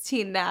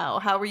 16 now,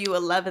 how were you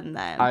 11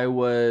 then? I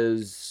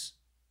was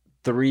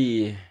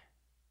 3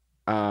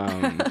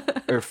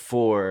 or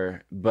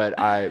 4, but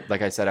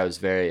like I said, I was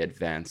very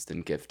advanced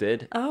and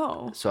gifted.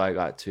 Oh. So I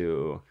got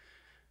to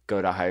go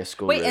to high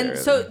school. Wait, and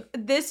so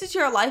this is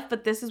your life,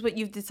 but this is what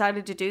you've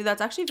decided to do? That's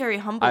actually very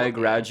humble. I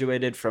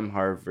graduated from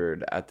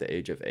Harvard at the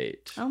age of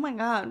 8. Oh my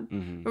God.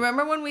 Mm-hmm.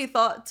 Remember when we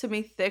thought To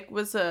Me Thick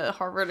was a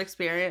Harvard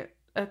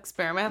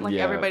experiment? Like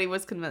everybody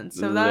was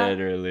convinced of that?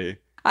 Literally.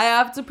 I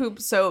have to poop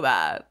so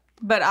bad,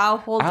 but I'll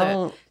hold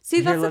it.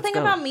 See, that's the thing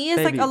about me is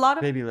baby, like a lot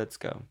of... Baby, let's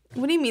go.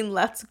 What do you mean,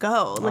 let's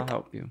go? I'll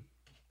help you.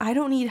 I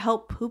don't need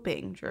help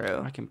pooping,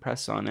 Drew. I can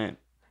press on it.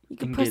 You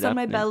can press on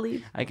my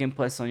belly. I can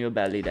press on your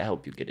belly to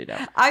help you get it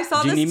out. I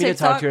saw this TikTok. Do you need me to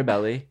talk to your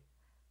belly?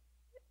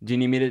 Do you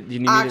need me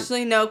to?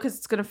 Actually, no, because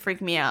it's gonna freak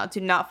me out.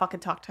 Do not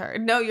fucking talk to her.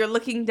 No, you're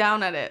looking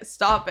down at it.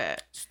 Stop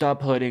it.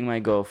 Stop hurting my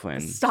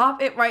girlfriend.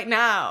 Stop it right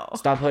now.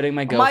 Stop hurting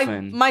my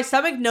girlfriend. My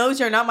stomach knows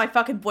you're not my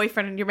fucking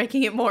boyfriend, and you're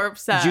making it more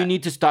upset. You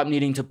need to stop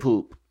needing to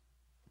poop.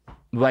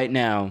 Right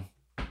now.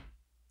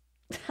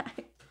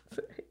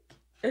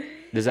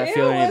 Does that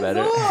feel any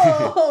better?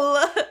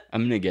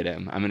 I'm gonna get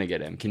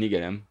him. Can you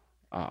get him?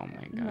 Oh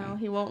my God. No,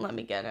 he won't let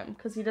me get him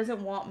because he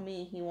doesn't want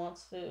me. He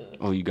wants food.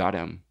 Oh, you got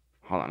him.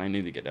 Hold on, I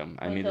need to get him.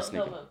 I need to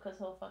sneak him. Because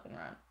he'll fucking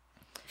run.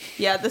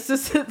 Yeah, this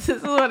is what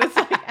it's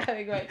like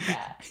having my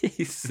cat.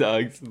 He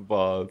sucks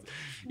balls.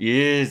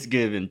 Yes,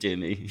 give him to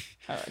me.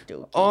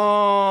 Dookie.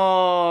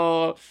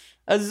 Oh,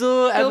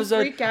 Azul He'll episode.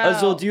 freak out.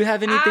 Azul, do you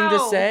have anything to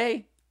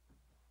say?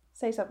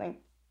 Say something.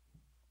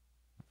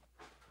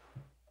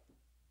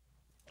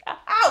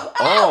 Ow!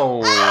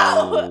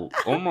 Oh,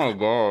 oh my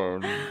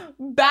God.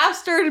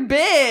 Bastard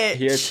bitch.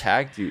 He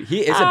attacked you.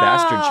 He is a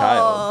bastard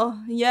child.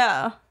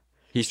 Yeah.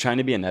 He's trying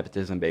to be a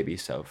nepotism baby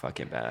so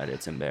fucking bad.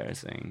 It's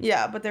embarrassing.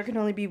 Yeah, but there can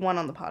only be one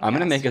on the podcast. I'm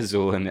gonna make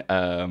Azul an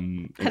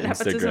nepotism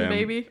Instagram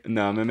baby?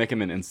 No, I'm gonna make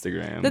him an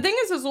Instagram. The thing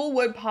is, Azul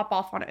would pop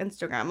off on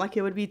Instagram. Like,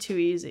 it would be too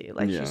easy.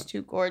 Like, she's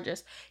too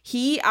gorgeous.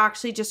 He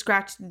actually just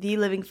scratched the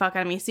living fuck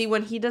out of me. See,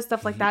 when he does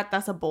stuff like that,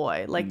 that's a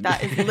boy. Like,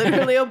 that is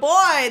literally a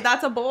boy.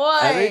 That's a boy.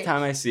 Every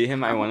time I see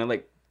him, I want to,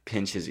 like,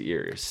 pinch his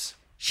ears.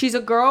 She's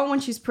a girl when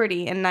she's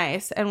pretty and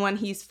nice. And when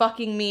he's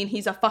fucking mean,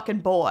 he's a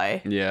fucking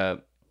boy. Yeah.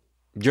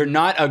 You're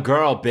not a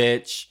girl,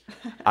 bitch.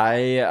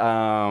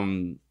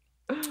 I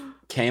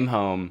came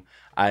home.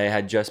 I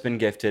had just been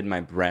gifted my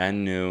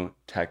brand new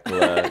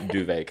Tekla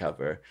duvet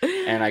cover.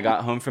 And I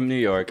got home from New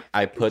York.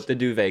 I put the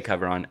duvet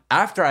cover on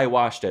after I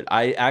washed it.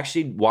 I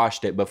actually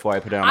washed it before I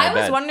put it on my bed.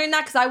 I was wondering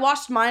that because I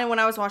washed mine. And when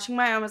I was washing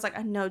mine, I was like,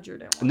 I know Drew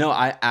didn't wash No,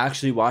 I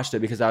actually washed it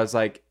because I was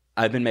like,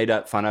 I've been made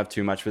fun of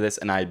too much for this.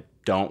 And I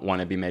don't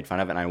want to be made fun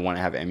of. And I want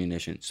to have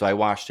ammunition. So I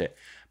washed it.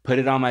 Put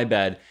it on my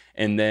bed,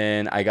 and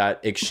then I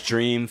got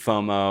extreme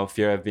FOMO,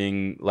 fear of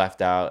being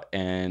left out,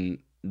 and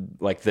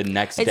like the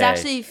next day. It's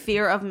actually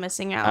fear of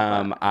missing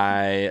out.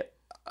 I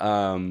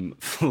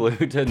flew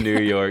to New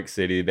York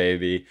City,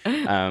 baby,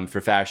 for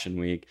Fashion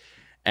Week,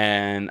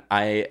 and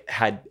I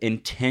had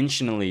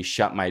intentionally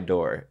shut my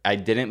door. I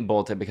didn't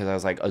bolt it because I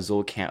was like,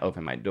 Azul can't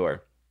open my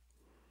door.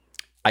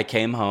 I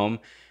came home,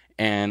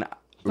 and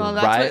when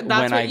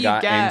I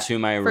got into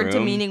my room, for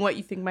demeaning what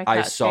you think my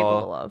cat's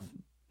capable of.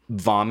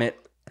 Vomit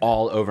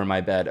all over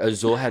my bed.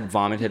 Azul had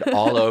vomited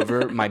all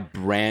over my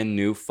brand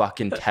new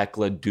fucking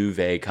Tekla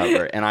duvet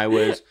cover, and I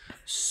was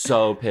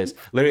so pissed.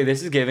 Literally,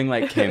 this is giving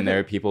like Kim. There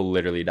are people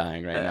literally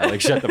dying right now.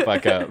 Like, shut the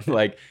fuck up.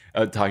 Like,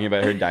 talking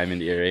about her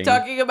diamond earring.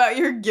 Talking about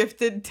your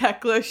gifted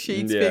Tekla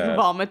sheets being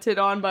vomited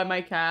on by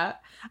my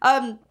cat.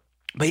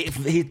 But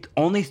he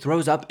only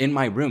throws up in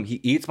my room. He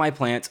eats my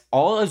plants.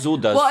 All Azul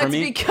does for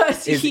me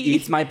is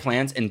eats my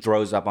plants and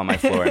throws up on my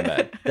floor in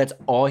bed. That's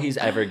all he's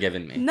ever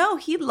given me. No,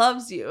 he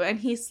loves you and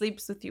he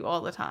sleeps with you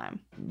all the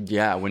time.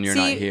 Yeah, when you're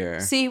not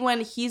here. See,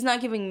 when he's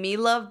not giving me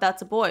love,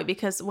 that's a boy.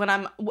 Because when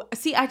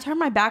I turn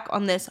my back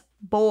on this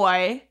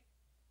boy,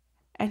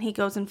 and he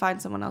goes and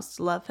finds someone else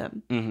to love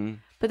him. Mm-hmm.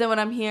 But then when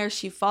I'm here,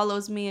 she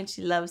follows me and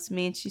she loves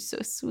me and she's so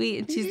sweet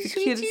and she's the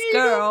cutest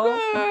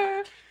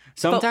girl.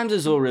 Sometimes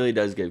Azul really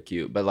does get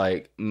cute, but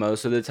like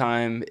most of the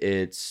time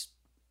it's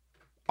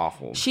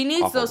awful. She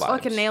needs awful those vibes.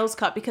 fucking nails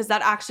cut because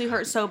that actually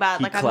hurts so bad.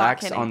 He like I'm not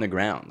clacks kidding. on the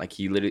ground. Like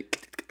he literally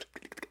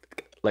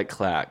like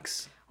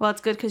clacks. Well,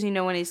 it's good because you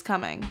know when he's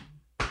coming.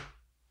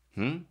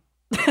 Why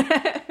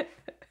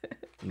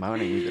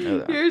would I need to know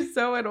that? You're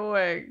so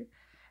annoying.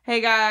 Hey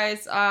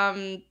guys,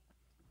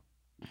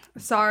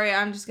 sorry,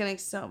 I'm just getting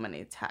so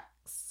many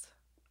texts.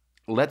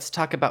 Let's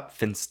talk about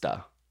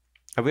Finsta.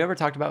 Have we ever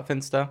talked about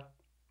Finsta?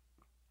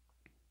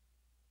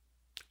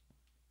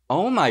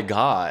 Oh my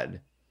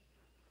god.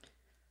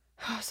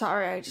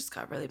 Sorry, I just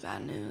got really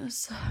bad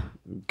news.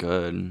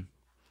 Good.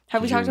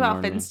 Have we talked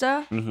about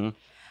Finsta? Mm-hmm.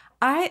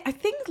 I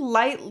think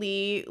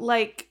lightly,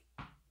 like,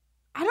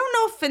 I don't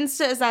know if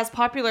Finsta is as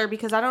popular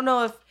because I don't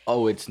know if...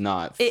 Oh, it's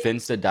not.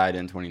 Finsta died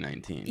in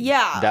 2019.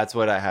 Yeah. That's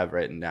what I have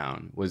written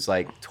down. Was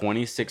like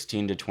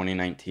 2016 to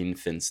 2019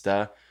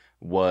 Finsta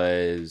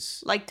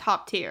was... like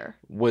top tier.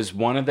 Was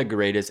one of the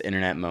greatest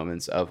internet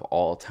moments of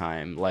all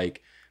time.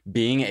 Like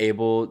being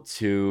able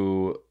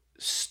to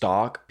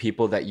stalk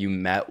people that you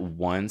met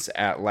once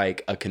at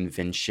like a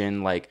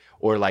convention, like,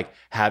 or like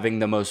having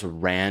the most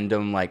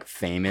random like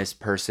famous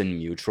person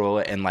mutual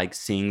and like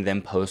seeing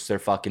them post their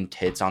fucking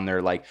tits on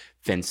their like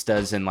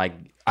Finstas and like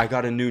I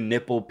got a new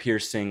nipple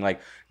piercing, like,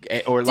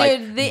 or like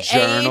dude, the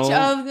journal age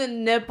of the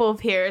nipple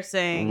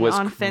piercing was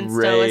on Finsta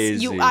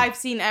crazy. I've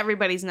seen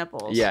everybody's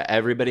nipples. Yeah,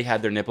 everybody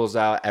had their nipples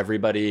out.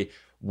 Everybody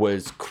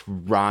was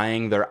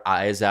crying their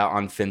eyes out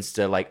on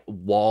Finsta, like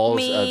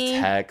walls of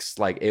text.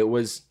 Like it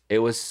was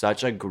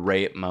such a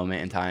great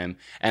moment in time.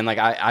 And like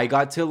I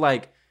got to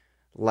like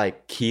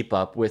keep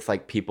up with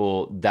like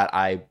people that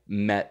I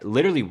met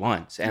literally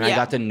once, and I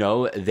got to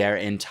know their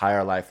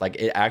entire life. Like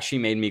it actually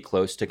made me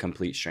close to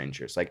complete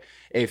strangers. Like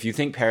if you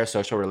think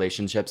parasocial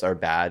relationships are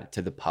bad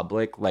to the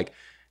public, like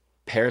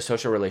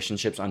parasocial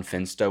relationships on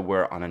Finsta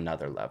were on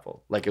another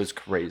level. Like it was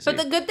crazy. But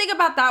the good thing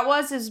about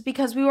that is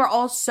because we were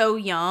all so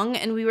young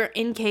and we were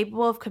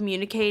incapable of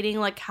communicating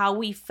like how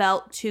we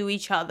felt to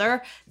each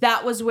other.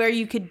 That was where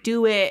you could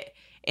do it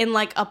in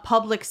like a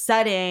public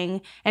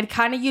setting and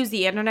kind of use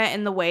the internet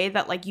in the way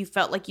that like you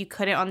felt like you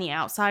couldn't on the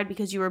outside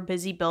because you were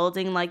busy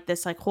building like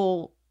this like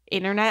whole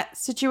internet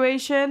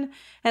situation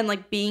and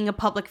like being a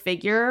public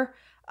figure.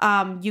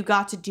 You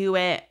got to do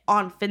it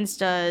on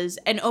Finstas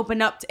and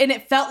open up and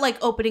it felt like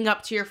opening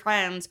up to your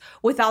friends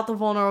without the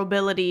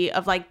vulnerability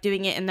of like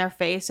doing it in their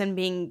face and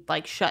being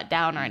like shut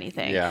down or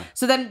anything. Yeah.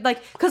 So then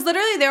like, because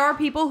literally there are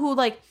people who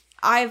like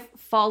I've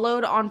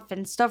followed on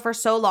Finsta for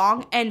so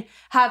long and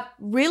have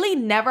really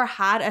never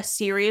had a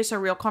serious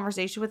or real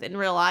conversation with in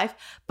real life.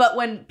 But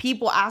when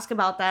people ask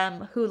about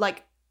them who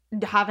like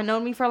haven't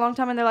known me for a long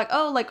time and they're like,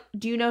 oh, like,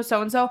 do you know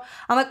so-and-so?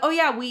 I'm like, oh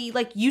yeah, we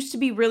like used to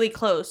be really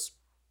close.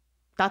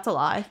 That's a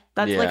lie.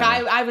 That's like,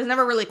 I was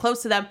never really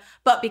close to them,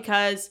 but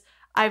because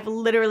I've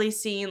literally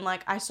seen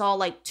like, I saw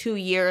like 2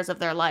 years of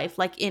their life,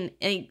 like in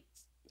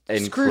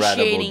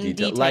excruciating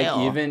detail.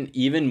 Like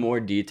even more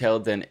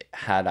detailed than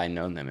had I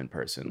known them in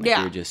person. Like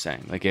you were just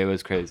saying, like it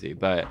was crazy,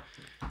 but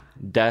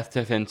death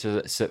to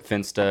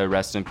Finsta,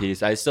 rest in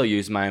peace. I still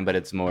use mine, but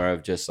it's more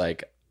of just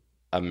like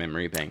a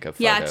memory bank of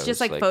photos. Yeah, it's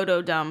just like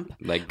photo dump.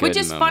 Like which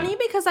is funny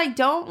because I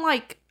don't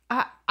like,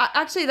 I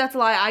actually, that's a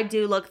lie. I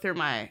do look through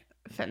my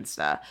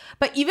Finsta,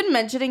 but even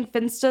mentioning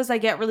Finstas, I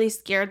get really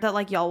scared that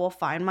like y'all will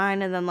find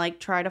mine and then like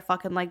try to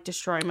fucking like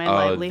destroy my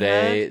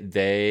livelihood.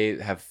 They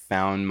have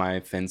found my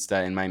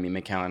Finsta and my meme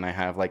account, and I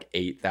have like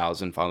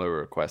 8,000 follower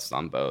requests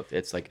on both.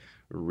 It's like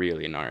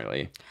really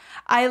gnarly.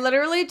 I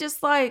literally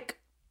just like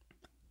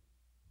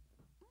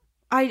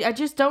I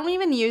just don't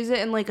even use it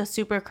in like a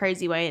super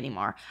crazy way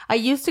anymore. I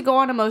used to go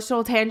on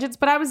emotional tangents,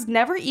 but I was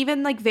never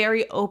even like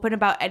very open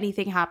about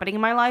anything happening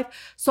in my life.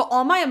 So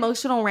all my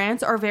emotional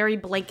rants are very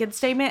blanket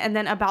statement and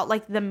then about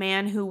like the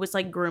man who was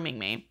like grooming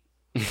me.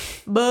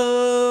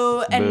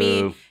 Boo. And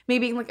Boo. me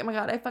being like, oh my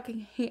God, I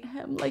fucking hate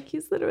him. Like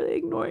he's literally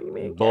ignoring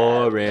me again.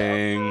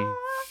 Boring.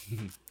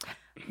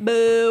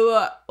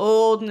 Boo.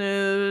 Old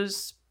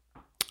news.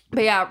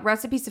 But yeah,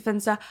 recipes to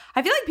Finsta.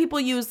 I feel like people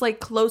use like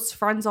close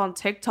friends on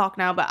TikTok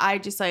now, but I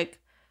just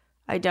like,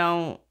 I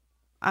don't.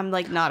 I'm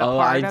like not a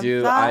part of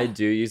that. I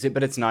do use it,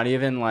 but it's not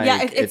even like.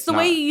 Yeah, it's the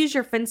way you use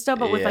your Finsta,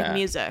 but with like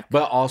music.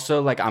 But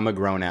also, like, I'm a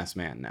grown ass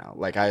man now.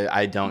 Like,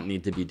 I don't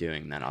need to be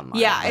doing that online.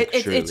 Yeah, like,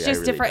 it's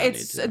just different.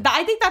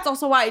 I think that's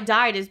also why it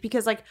died, is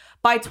because like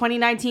by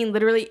 2019,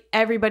 literally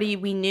everybody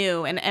we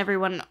knew and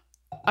everyone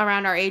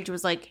around our age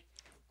was like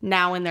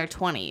now in their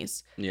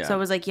 20s. Yeah. So it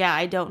was like, yeah,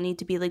 I don't need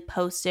to be like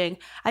posting.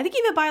 I think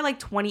even by like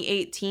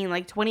 2018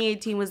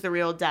 was the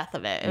real death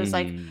of it. It was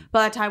like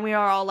by the time we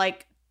are all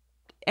like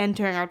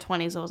entering our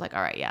 20s, I was like,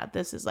 all right, yeah,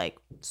 this is like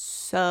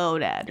so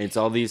dead. It's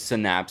all these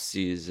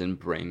synapses and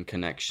brain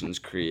connections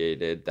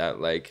created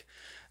that like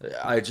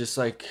I just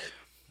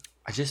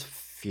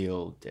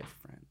feel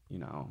different, you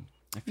know.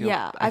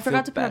 I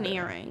forgot to put on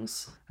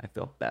earrings. I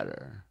feel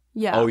better.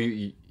 Yeah. Oh,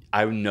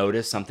 I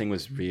noticed something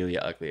was really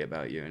ugly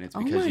about you, and it's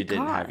because you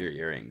didn't have your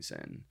earrings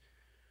in.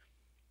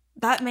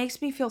 That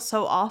makes me feel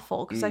so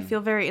awful because I feel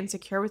very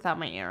insecure without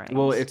my earrings.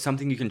 Well, it's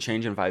something you can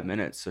change in 5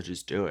 minutes, so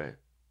just do it.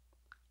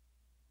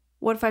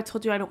 What if I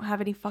told you I don't have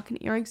any fucking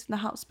earrings in the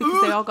house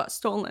because they all got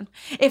stolen?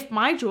 If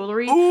my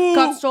jewelry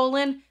got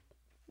stolen,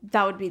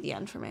 that would be the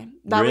end for me.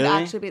 That would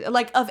actually be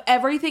like of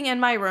everything in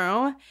my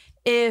room.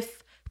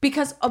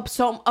 Because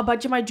a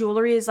bunch of my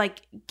jewelry is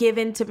like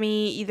given to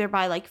me either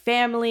by like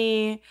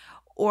family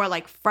or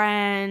like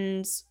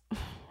friends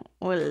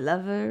or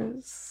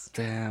lovers.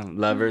 Damn,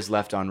 lovers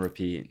left on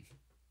repeat.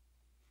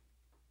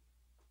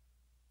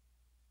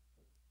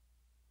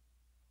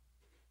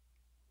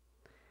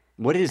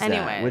 What is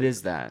that? What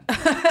is that?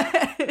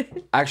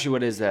 Actually,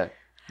 what is that?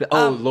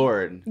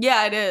 Lord.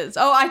 Yeah, it is.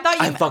 Oh, I thought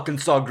you... I fucking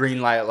saw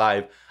Green Light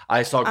live.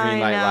 I saw Green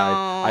Light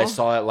live. I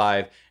saw it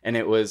live. And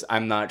it was...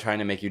 I'm not trying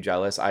to make you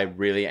jealous. I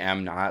really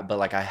am not. But,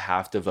 like, I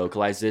have to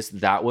vocalize this.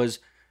 That was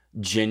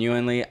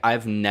genuinely...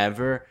 I've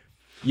never...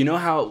 You know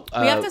how...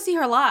 we have to see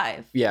her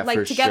live. Yeah, like,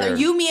 for together. Sure.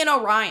 You, me, and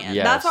Orion.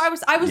 Yes. That's why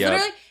I was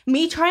literally...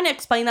 Me trying to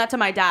explain that to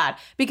my dad.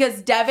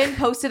 Because Devin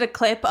posted a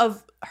clip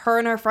of her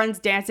and her friends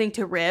dancing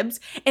to Ribs.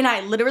 And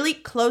I literally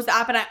closed the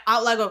app and I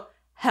out loud go...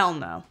 Hell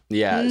no.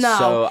 Yeah. No.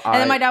 So and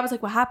then my dad was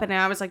like, what happened?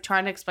 And I was like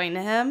trying to explain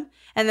to him.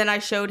 And then I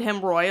showed him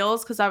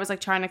Royals because I was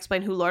like trying to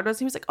explain who Lord was.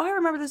 He was like, oh, I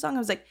remember this song. I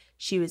was like,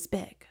 she was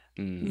big.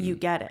 You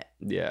get it.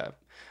 Yeah.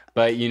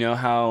 But you know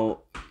how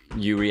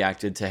you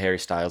reacted to Harry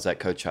Styles at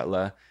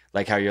Coachella?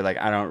 Like how you're like,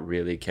 I don't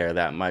really care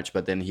that much.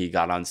 But then he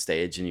got on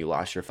stage and you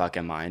lost your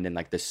fucking mind. And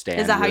like the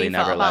stand Is that really how you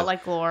never felt left. about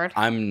like Lord?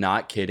 I'm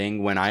not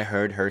kidding. When I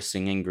heard her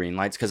singing Green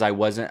Lights, because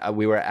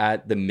we were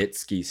at the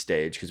Mitski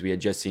stage because we had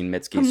just seen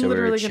Mitski. So we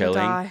were chilling.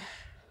 Die.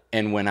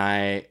 And when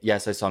I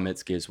saw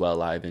Mitski as well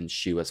live, and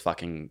she was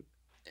fucking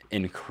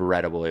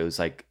incredible. It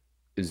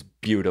was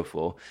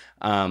beautiful.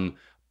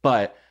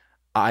 But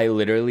I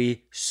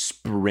literally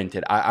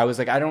sprinted. I was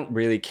like, I don't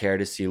really care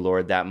to see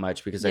Lorde that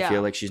much because I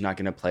feel like she's not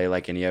going to play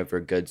like any of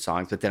her good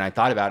songs. But then I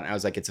thought about it and I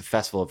was like, it's a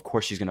festival. Of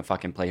course she's going to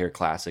fucking play her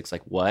classics.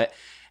 Like what?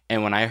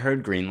 And when I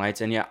heard Green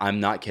Lights, Enya, I'm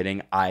not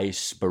kidding. I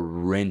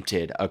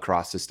sprinted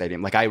across the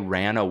stadium. Like I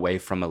ran away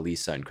from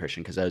Elisa and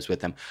Christian because I was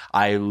with them.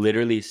 I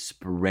literally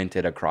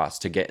sprinted across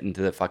to get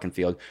into the fucking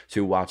field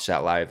to watch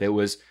that live. It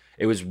was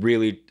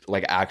really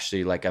like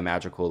actually like a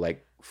magical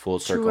like full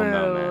circle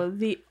moment.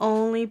 The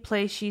only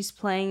place she's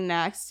playing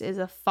next is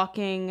a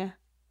fucking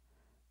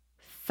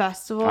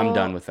festival. I'm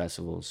done with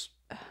festivals.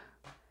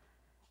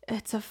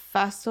 It's a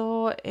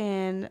festival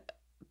in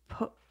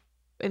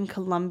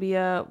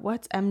Colombia.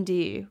 What's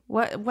MD?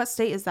 What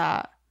state is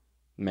that?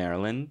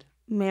 Maryland.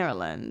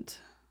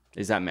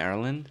 Is that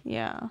Maryland?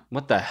 Yeah.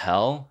 What the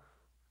hell?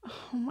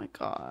 Oh my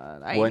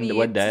god. I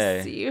need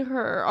to see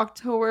her.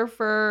 October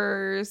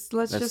 1st.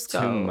 Let's just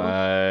go.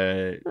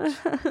 That's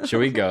too much. Should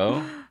we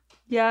go?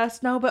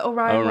 Yes. No, but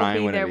Orion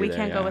will be there. We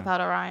can't go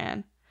without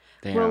Orion.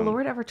 Damn. Will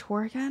Lorde ever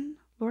tour again?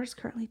 Lorde is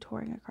currently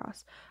touring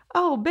across.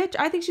 Oh, bitch.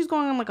 I think she's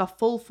going on like a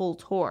full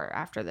tour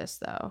after this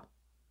though.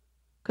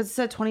 Because it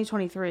said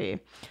 2023.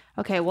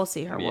 Okay, we'll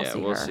see her.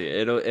 We'll see.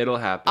 It'll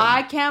happen.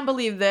 I can't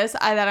believe this.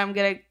 I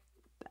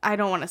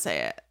don't want to say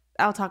it.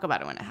 I'll talk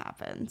about it when it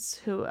happens.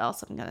 Who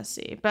else I'm gonna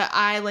see? But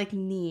I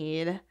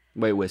need.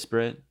 Wait, whisper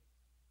it.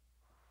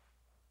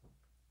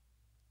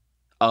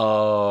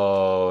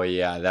 Oh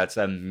yeah, that's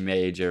a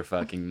major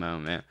fucking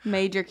moment.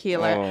 Major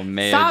killer. Oh,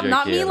 major Stop!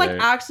 Not killer. me like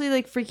actually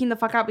like freaking the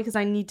fuck out because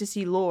I need to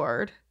see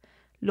Lord,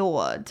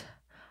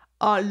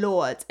 our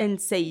Lord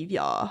and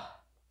Savior.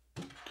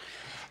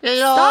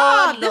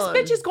 Stop! This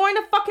bitch is going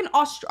to fucking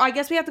Australia. I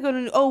guess we have to go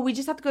to. We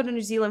just have to go to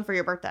New Zealand for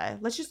your birthday.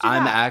 Let's just do that.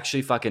 I'm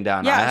actually fucking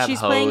down. Yeah, I have she's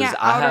hoes. playing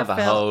at I have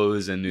Outerville.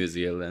 hoes in New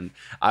Zealand.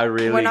 I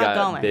really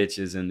got bitches in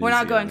New Zealand. We're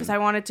not going because I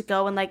wanted to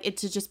go and like it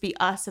to just be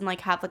us and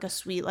like have like a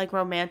sweet like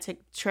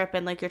romantic trip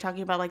and like you're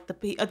talking about like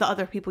the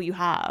other people you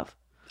have.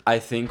 I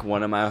think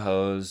one of my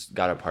hoes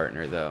got a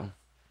partner though.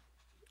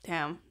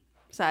 Damn,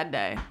 sad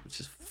day. Which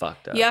is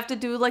fucked up. You have to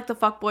do like the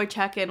fuckboy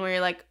check-in where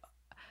you're like,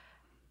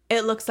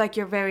 it looks like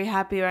you're very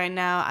happy right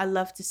now. I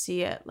love to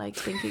see it. Like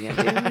thinking of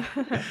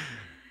you.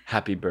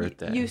 Happy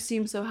birthday. You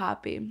seem so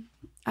happy.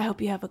 I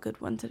hope you have a good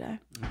one today.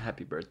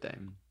 Happy birthday.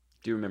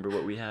 Do you remember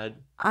what we had?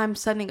 I'm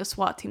sending a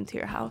SWAT team to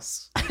your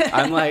house.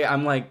 I'm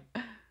like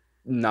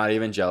not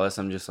even jealous.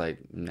 I'm just like,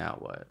 now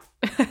what?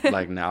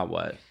 Like now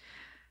what?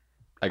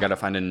 I gotta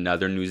find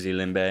another New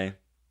Zealand bae.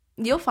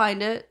 You'll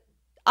find it.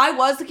 I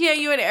was looking at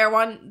you at Air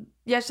One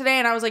yesterday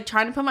and I was like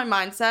trying to put my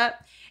mindset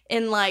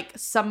in like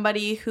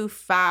somebody who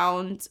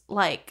found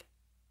like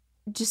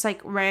just like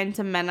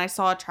random men I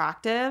saw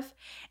attractive,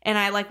 and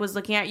I like was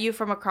looking at you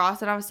from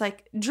across and I was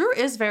like, Drew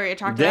is very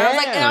attractive.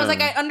 I was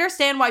like, I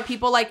understand why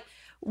people like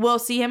will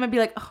see him and be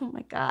like, oh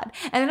my god.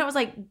 And then I was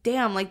like,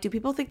 damn, like do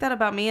people think that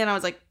about me? And I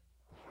was like,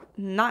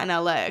 not in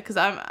LA, because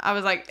I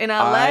was like in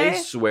LA. I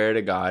swear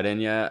to God,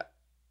 Enya,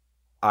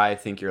 I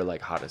think you're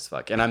like hot as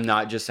fuck, and I'm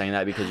not just saying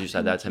that because you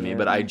said that to me,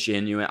 but I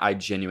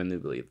genuinely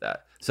believe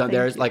that. So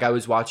there's like I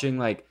was watching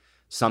like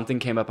something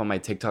came up on my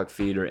TikTok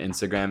feed or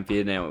Instagram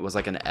feed, and it was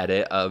like an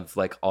edit of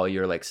like all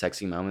your like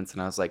sexy moments,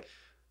 and I was like,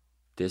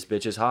 this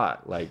bitch is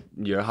hot. Like,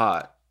 you're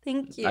hot.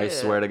 Thank you. I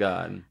swear to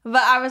God.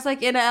 But I was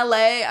like in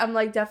LA. I'm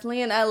like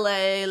definitely in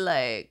LA.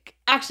 Like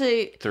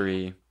actually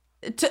 3.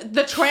 To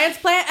the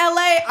transplant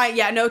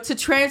LA. To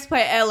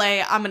transplant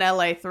LA, I'm an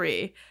LA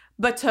 3.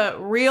 But to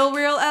real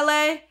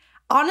LA,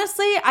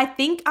 honestly, I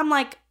think I'm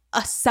like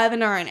a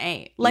 7 or an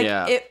 8. Like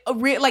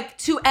like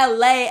to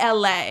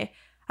LA.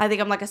 I think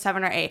I'm like a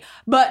 7 or 8.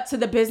 But to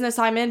the business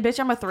I'm in,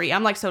 bitch, I'm a 3.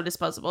 I'm like so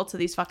disposable to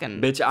these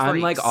fucking bitch, I'm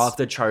freaks. Like off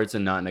the charts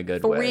and not in a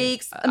good way.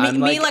 Freaks.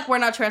 Me, like we're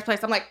not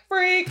transplants. I'm like,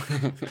 freak.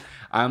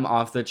 I'm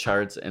off the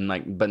charts and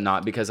like, but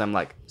not because I'm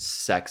like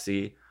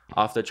sexy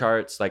off the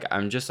charts. Like,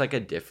 I'm just like a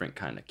different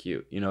kind of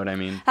cute. You know what I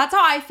mean? That's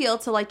how I feel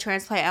to like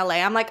transplant LA.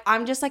 I'm like,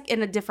 I'm just like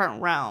in a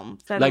different realm.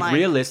 Than, like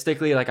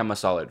realistically, like I'm a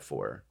solid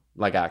 4.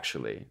 Like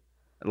actually.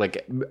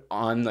 Like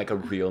on like a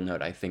real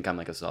note, I think I'm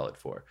like a solid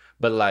 4.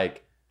 But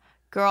like,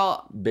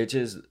 girl,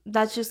 bitches,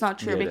 that's just not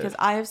true because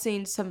I have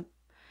seen some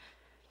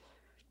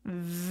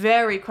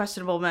very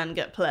questionable men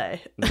get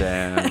play.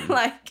 Damn.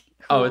 Like,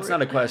 oh, it's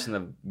not a question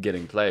of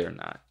getting play or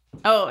not.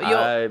 Oh,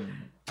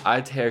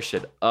 I tear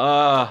shit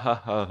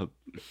up.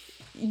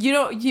 You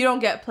don't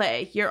get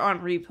play. You're on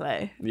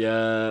replay.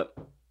 Yeah.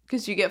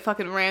 Because you get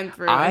fucking ran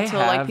through until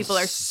like people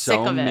are sick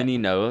of it. I have so many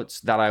notes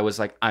that I was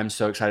like, I'm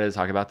so excited to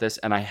talk about this,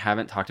 and I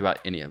haven't talked about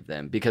any of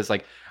them because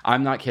like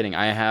I'm not kidding.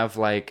 I have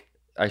like.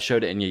 I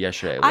showed Enya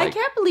yesterday. Like, I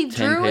can't believe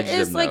Drew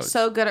is like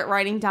so good at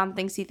writing down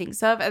things he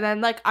thinks of, and then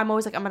like I'm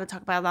always like I'm gonna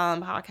talk about that on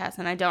the podcast,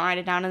 and I don't write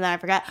it down, and then I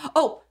forget.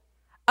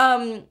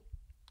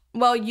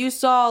 Well, you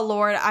saw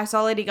Lord, I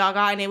saw Lady Gaga,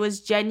 and it was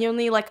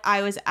genuinely like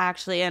I was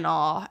actually in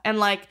awe, and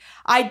like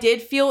I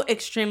did feel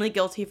extremely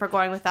guilty for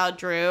going without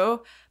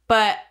Drew,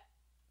 but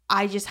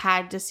I just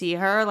had to see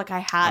her. Like I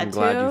had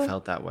to. I'm glad you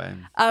felt that way.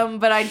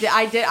 But I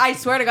did. I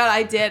swear to God,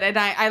 I did, and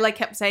I like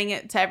kept saying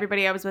it to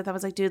everybody I was with. I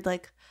was like, dude,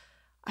 like.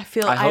 I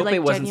hope like,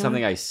 it wasn't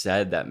something I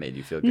said that made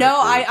you feel guilty. No,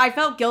 I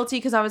felt guilty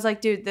because I was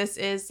like, dude, this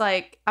is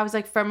like, I was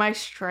like, for my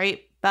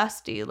straight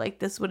bestie, like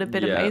this would have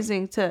been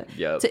amazing to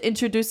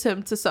introduce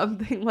him to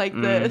something like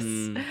this.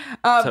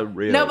 To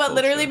real no, but culture.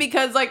 literally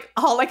because like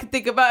all I could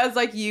think about is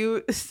like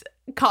you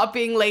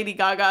copying Lady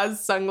Gaga's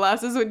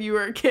sunglasses when you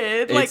were a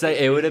kid. It's like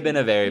it would have been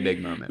a very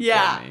big moment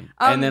for me.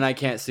 And then I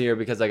can't see her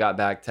because I got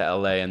back to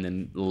LA and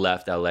then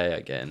left LA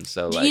again.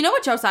 So like, you know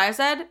what Josiah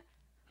said?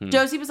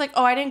 Josie was like,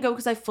 oh, I didn't go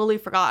because I fully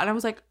forgot. And I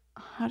was like,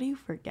 how do you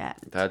forget?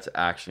 That's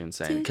actually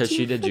insane. Because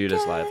she did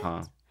Judas Live,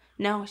 huh?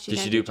 No, she didn't.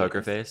 Did she do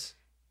Poker Face?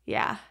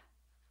 Yeah.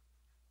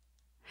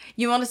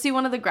 You want to see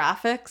one of the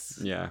graphics?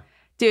 Yeah.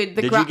 Dude,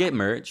 did you get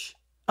merch?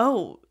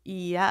 Oh,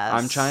 yes.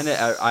 I'm trying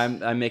to,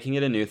 I'm making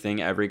it a new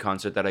thing every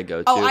concert that I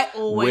go to. Oh, I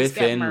always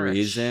within get merch.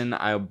 Reason,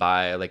 I'll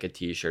buy like a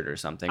t-shirt or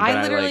something.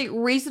 I literally,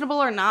 reasonable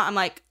or not, I'm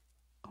like,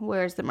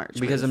 where's the merch?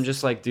 Because I'm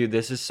just like, dude,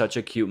 this is such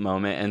a cute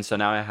moment. And so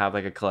now I have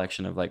like a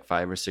collection of like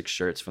 5 or 6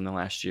 shirts from the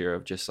last year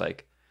of just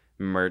like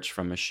merch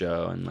from a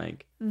show and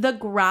like. The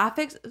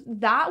graphics,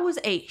 that was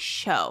a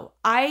show.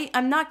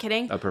 I'm not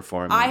kidding. A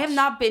performance. I have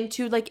not been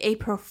to like a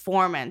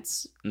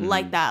performance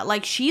like that.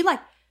 Like she like,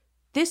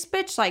 this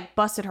bitch like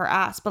busted her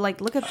ass. But like,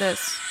 look at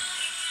this.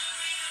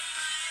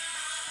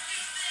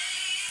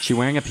 She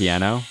wearing a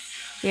piano?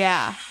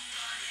 Yeah.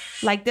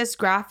 Like this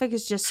graphic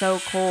is just so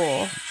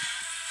cool.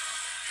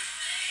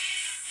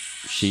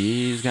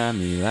 She's got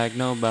me like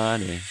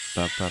nobody.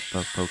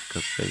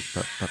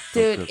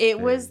 Dude, it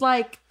was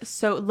like,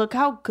 so look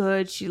how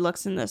good she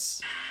looks in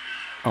this.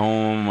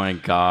 Oh my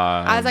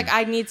God. I was like,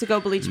 I need to go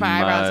bleach my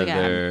eyebrows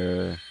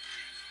again.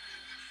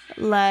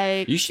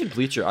 Like, you should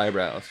bleach your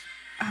eyebrows.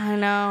 I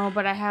know,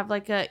 but I have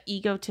like a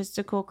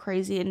egotistical,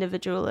 crazy,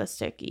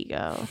 individualistic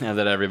ego. Now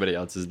that everybody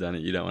else has done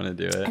it, you don't want to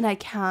do it. And I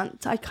can't.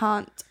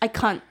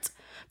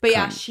 But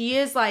yeah, she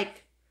is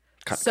like,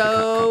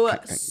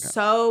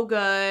 so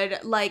good.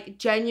 Like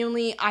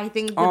genuinely, I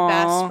think the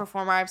best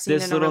performer I've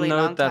seen in a really long time. This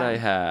little note that I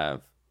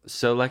have.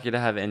 So lucky to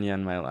have Enya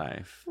in my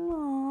life.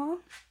 Aww.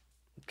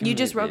 You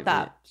just wrote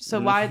that.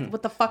 So why?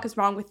 What the fuck is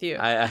wrong with you?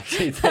 I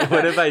actually did.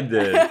 What if I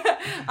did?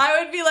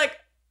 I would be like,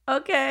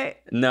 okay.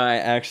 No, I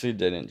actually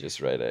didn't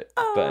just write it.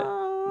 Aww.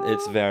 But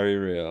it's very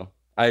real.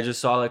 I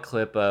just saw a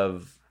clip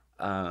of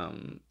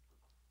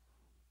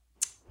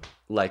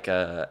like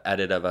a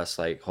edit of us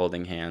like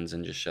holding hands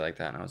and just shit like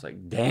that, and I was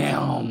like,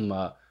 damn,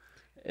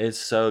 it's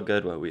so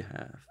good what we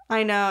have.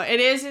 I know, it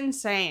is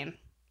insane.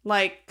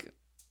 Like,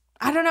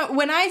 I don't know,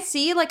 when I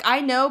see, like,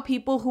 I know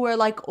people who are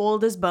like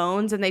old as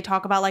bones and they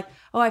talk about like,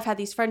 oh, I've had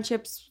these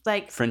friendships,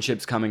 like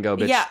friendships come and go,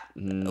 bitch. Yeah.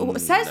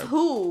 Says no.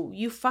 Who?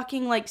 You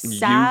fucking like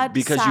sad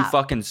because sap. You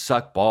fucking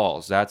suck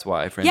balls. That's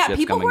why friendships come and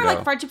go. Yeah, people who are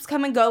like friendships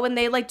come and go and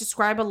they like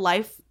describe a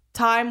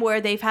lifetime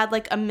where they've had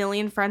like a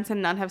million friends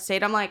and none have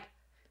stayed. I'm like,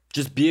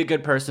 just be a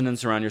good person and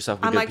surround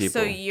yourself with good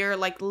people. So you're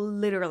like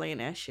literally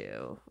an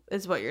issue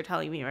is what you're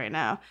telling me right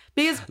now.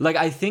 Because like,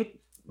 I think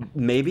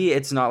maybe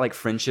it's not like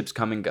friendships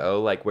come and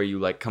go, like where you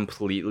like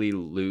completely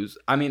lose.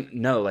 I mean,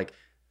 no, like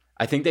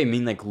I think they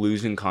mean like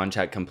losing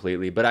contact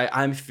completely. But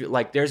I'm feel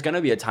like there's going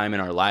to be a time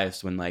in our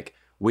lives when like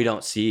we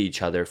don't see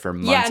each other for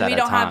months at a time. Yeah, and we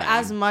don't have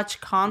as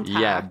much contact.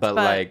 Yeah, but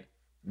like,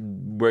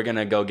 we're going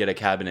to go get a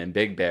cabin in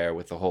Big Bear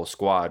with the whole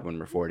squad when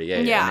we're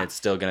 48. Yeah. And it's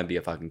still going to be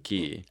a fucking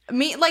key.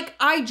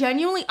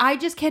 I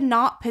just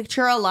cannot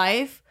picture a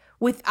life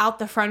without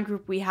the friend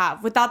group we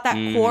have, without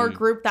that core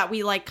group that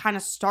we like kind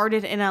of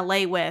started in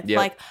LA with. Yep.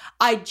 Like,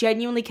 I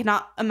genuinely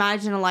cannot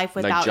imagine a life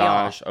without like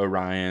Josh, y'all.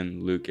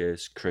 Orion,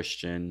 Lucas,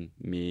 Christian,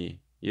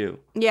 me, you.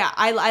 Yeah,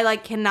 I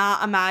like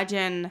cannot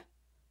imagine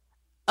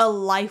a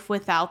life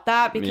without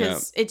that,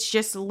 because it's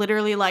just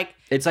literally like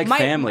it's like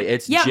family.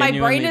 It's my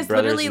brain is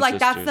literally like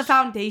sisters. That's the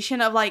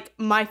foundation of like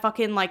my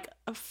fucking like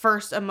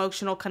first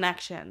emotional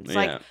connections. Yeah.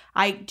 Like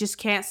I just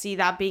can't see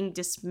that being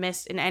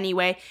dismissed in any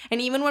way. And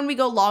even when we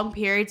go long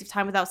periods of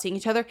time without seeing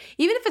each other,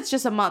 even if it's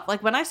just a month,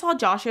 like when I saw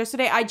Josh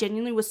yesterday, I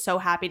genuinely was so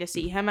happy to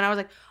see him, and I was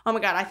like, oh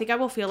my god, I think I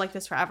will feel like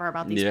this forever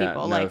about these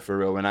people. No, like for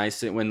real.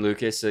 When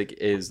Lucas like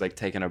is like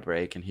taking a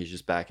break and he's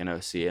just back in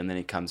OC, and then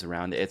he comes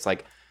around, it's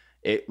like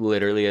it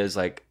literally is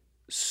like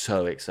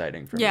so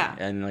exciting for me.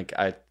 And like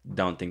I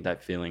don't think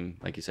that feeling,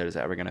 like you said, is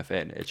ever gonna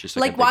fade. It's just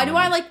like why do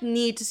I like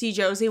need to see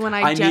Josie when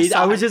I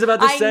was just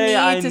about to say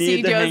I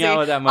need to hang out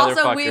with that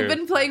motherfucker. Also, we've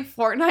been playing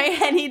Fortnite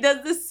and he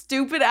does this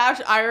stupid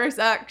Irish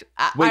accent.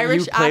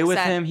 You play with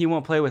him, he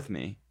won't play with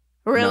me.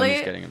 Really? No, I'm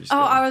just kidding. Oh,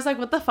 I was like,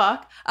 what the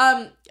fuck?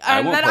 And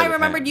then I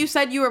remembered you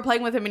said you were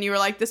playing with him and you were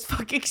like, this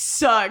fucking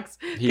sucks.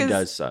 He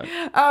does suck.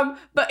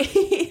 But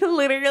he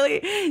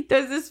literally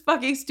does this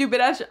fucking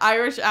stupid ass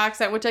Irish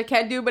accent, which I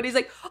can't do, but he's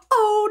like,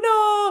 oh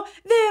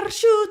no, they're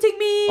shooting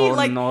me. Oh,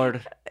 like,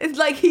 Lord. It's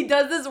like he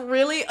does this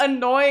really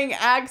annoying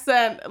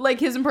accent, like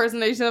his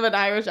impersonation of an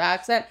Irish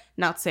accent.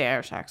 Not to say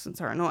Irish accents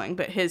are annoying,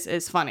 but his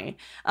is funny.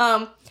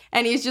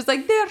 And he's just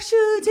like, they're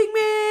shooting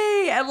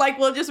me. And like,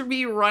 we'll just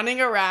be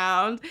running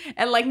around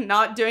and like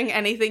not doing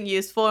anything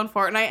useful in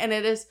Fortnite. And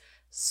it is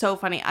so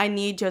funny. I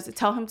need Joseph.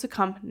 Tell him to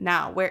come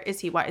now. Where is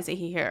he? Why isn't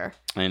he here?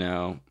 I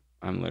know.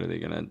 I'm literally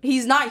gonna...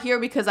 He's not here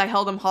because I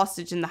held him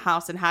hostage in the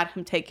house and had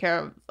him take care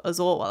of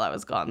Azul while I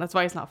was gone. That's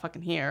why he's not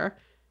fucking here.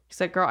 He's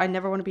like, girl, I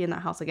never want to be in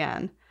that house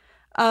again.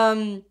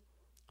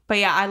 But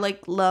yeah, I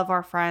like love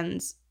our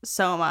friends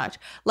so much.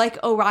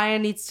 Like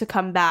Orion needs to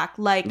come back.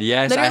 Like,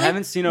 yes, I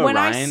haven't seen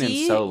Orion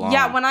in so long.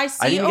 Yeah, when I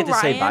see Orion, I didn't get to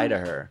say bye to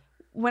her.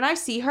 When I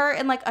see her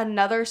in like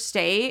another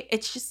state,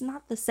 it's just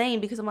not the same,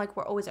 because I'm like,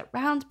 we're always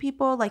around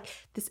people. Like,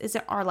 this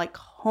isn't our like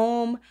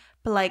home,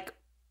 but like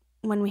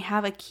when we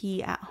have a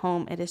key at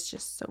home, it is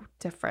just so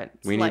different.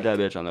 We need that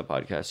bitch on the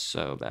podcast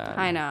so bad.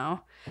 I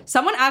know.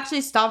 Someone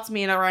actually stopped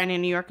me in Orion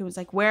in New York and was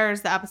like,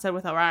 where's the episode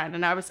with Orion?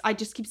 And I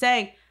just keep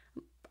saying,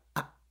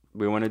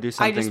 we want to do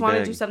something. I just want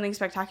to do something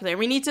spectacular.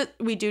 We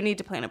do need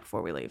to plan it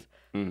before we leave.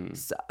 Mm-hmm.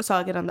 So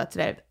I'll get on that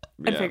today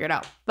and figure it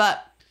out.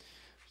 But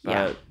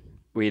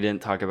we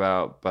didn't talk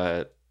about,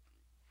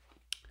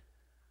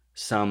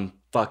 some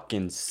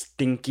fucking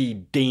stinky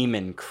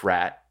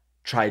Democrat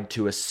tried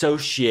to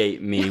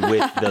associate me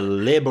with the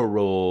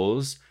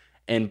liberals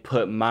and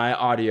put my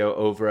audio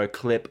over a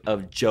clip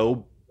of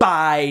Joe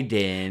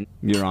Biden.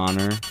 Your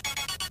Honor.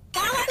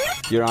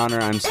 Your Honor,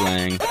 I'm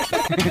slaying.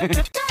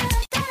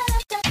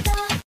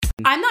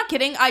 I'm not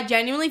kidding. I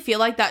genuinely feel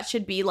like that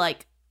should be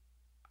like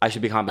I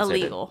should be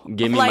compensated. Illegal.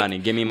 Give me money.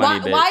 Give me money,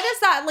 bitch. Why does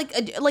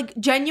that like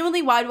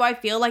genuinely? Why do I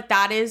feel like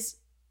that is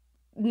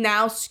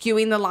now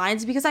skewing the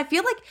lines? Because I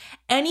feel like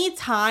any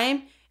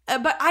time.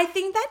 But I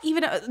think that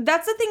even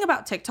that's the thing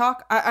about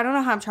TikTok. I don't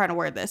know how I'm trying to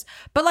word this,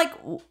 but like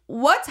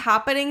what's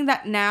happening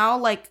that now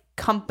like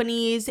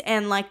companies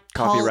and like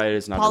copyright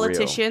is not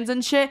politicians real.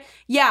 And shit,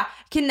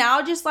 can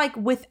now just like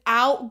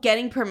without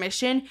getting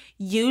permission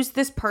use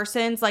this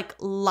person's like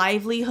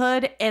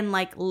livelihood and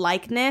like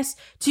likeness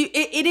to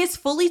it is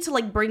fully to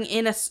like bring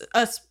in a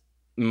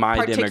my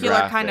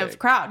particular kind of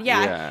crowd.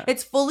 Yeah,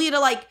 it's fully to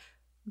like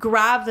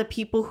grab the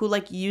people who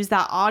like use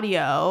that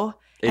audio.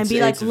 And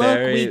be like, look,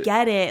 we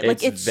get it.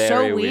 Like, it's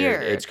so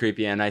weird. It's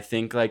creepy. And I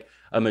think, like,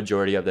 a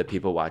majority of the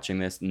people watching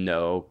this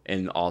know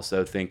and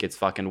also think it's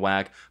fucking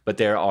whack. But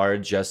there are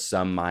just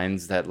some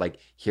minds that, like,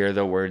 hear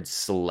the word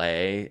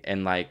slay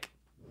and, like,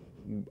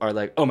 are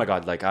like, oh, my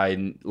God.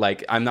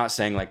 I'm not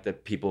saying, like, the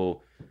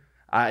people...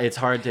 it's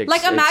hard to...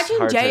 Like, imagine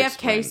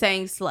JFK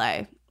saying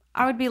slay.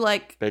 I would be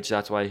like... Bitch,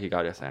 that's why he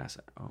got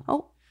assassinated.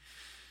 Oh.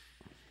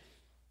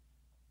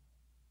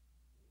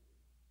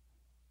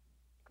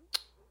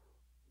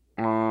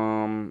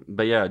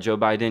 But yeah, Joe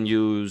Biden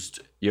used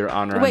Your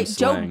Honor. Wait,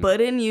 Joe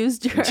Budden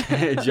used your...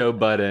 Joe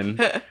Budden.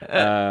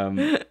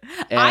 I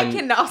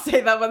cannot say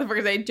that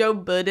motherfucker's name. Joe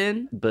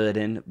Budden.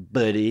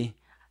 Buddy.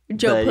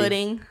 Joe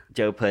Pudding.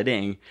 Joe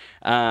Pudding.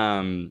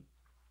 But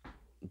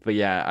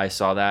yeah, I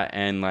saw that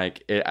and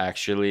like it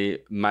actually,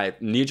 my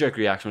knee-jerk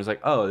reaction was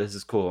like, oh, this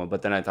is cool.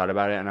 But then I thought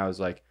about it and I was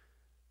like,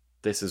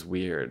 this is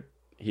weird.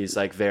 He's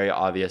like very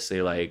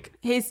obviously like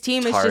his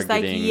team is just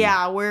like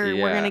we're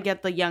gonna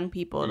get the young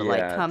people to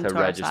like come to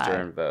register our side.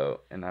 And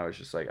vote, and I was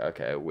just like,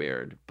 okay,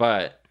 weird,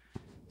 but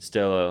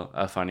still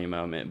a funny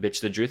moment. Bitch,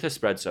 the truth has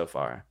spread so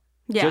far.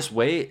 Yeah, just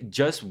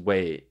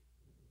wait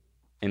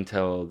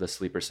until the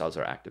sleeper cells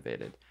are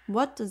activated.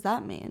 What does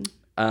that mean?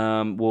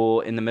 Well,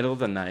 in the middle of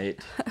the night,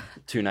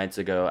 2 nights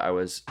ago, I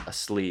was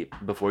asleep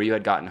before you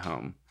had gotten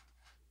home.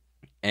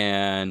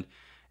 And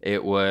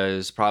it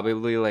was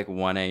probably like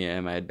 1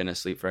 a.m. I had been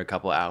asleep for a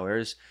couple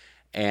hours.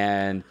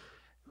 And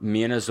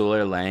me and Azul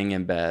are laying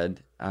in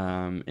bed.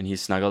 And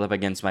he's snuggled up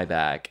against my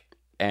back.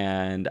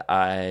 And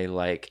I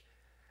like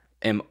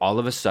am all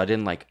of a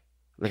sudden like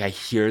I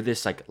hear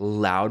this like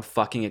loud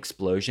fucking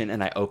explosion.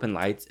 And I open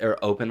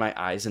my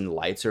eyes and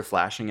lights are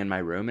flashing in my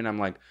room. And I'm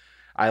like,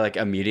 I like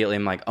immediately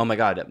am like, oh my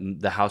God,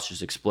 the house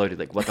just exploded.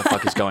 Like, what the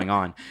fuck is going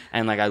on?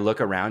 And like, I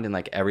look around and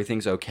like,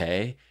 everything's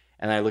okay.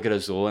 And I look at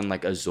Azul and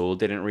like, Azul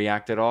didn't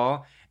react at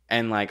all.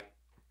 And like,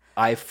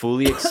 I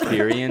fully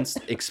experienced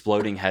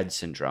exploding head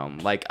syndrome.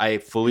 Like, I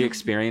fully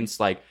experienced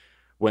like,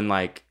 when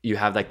like you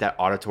have like that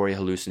auditory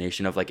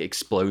hallucination of like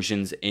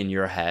explosions in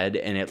your head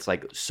and it's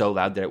like so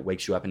loud that it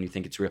wakes you up and you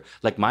think it's real.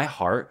 Like my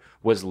heart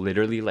was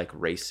literally like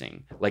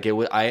racing. Like it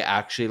was, I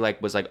actually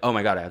like was like, oh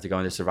my God, I have to go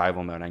into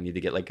survival mode. I need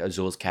to get like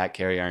Azul's cat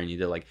carrier. I need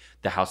to like,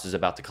 the house is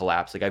about to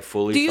collapse. Like I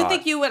fully Do you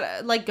think you would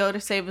like go to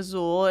save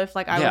Azul if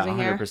like I wasn't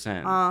here?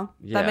 100%.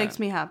 That makes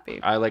me happy.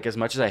 I like, as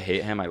much as I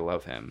hate him, I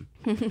love him.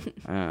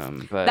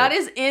 But that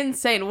is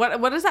insane.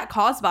 What is that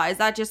caused by? Is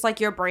that just like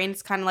your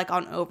brain's kind of like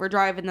on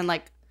overdrive and then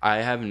like I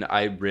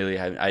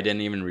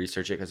didn't even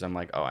research it because I'm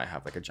like, oh, I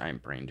have like a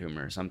giant brain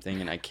tumor or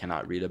something and I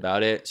cannot read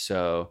about it.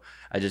 So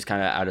I just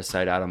kind of out of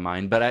sight, out of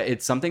mind. But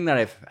it's something that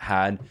I've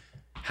had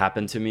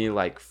happen to me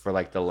like for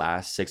like the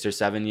last 6 or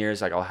 7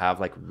 years. Like I'll have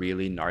like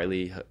really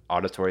gnarly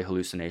auditory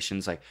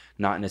hallucinations, like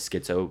not in a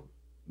schizo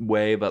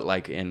way, but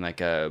like in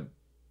like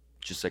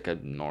just like a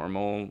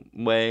normal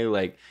way.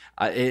 Like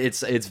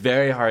it's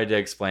very hard to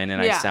explain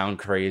and I sound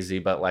crazy,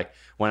 but like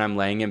when I'm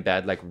laying in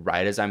bed, like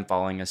right as I'm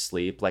falling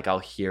asleep, like I'll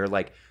hear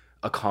like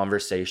a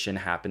conversation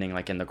happening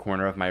like in the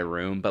corner of my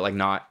room, but like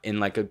not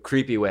in like a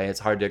creepy way. It's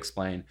hard to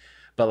explain,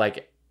 but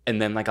like,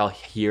 and then like I'll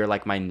hear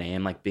like my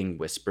name like being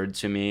whispered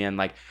to me and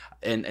like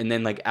and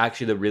then like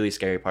actually the really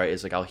scary part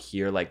is like I'll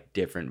hear like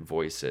different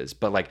voices,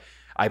 but like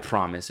I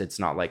promise it's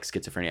not like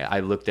schizophrenia. I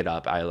looked it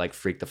up. I like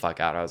freaked the fuck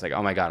out. I was like,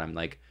 oh my God,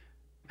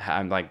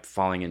 I'm like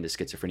falling into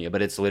schizophrenia,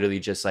 but it's literally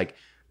just like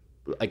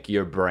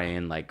your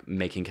brain like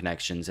making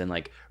connections and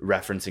like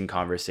referencing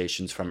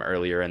conversations from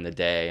earlier in the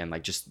day and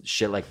like just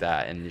shit like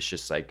that. And it's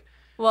just like,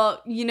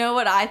 well, you know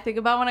what I think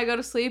about when I go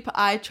to sleep?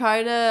 I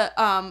try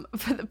to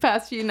for the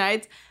past few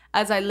nights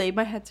as I lay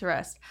my head to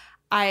rest,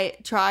 I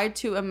try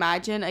to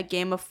imagine a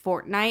game of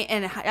Fortnite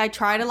and I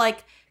try to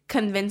like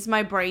convince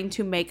my brain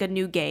to make a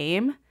new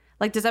game.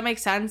 Like, does that make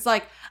sense?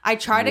 Like, I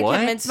try to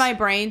convince my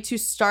brain to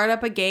start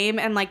up a game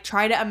and, like,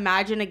 try to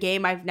imagine a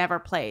game I've never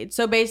played.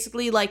 So,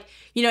 basically, like,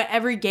 you know,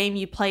 every game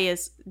you play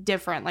is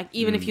different. Like,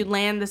 even if you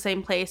land the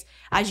same place,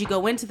 as you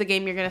go into the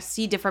game, you're going to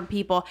see different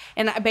people.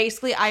 And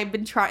basically, I've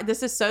been trying,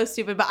 this is so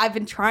stupid, but I've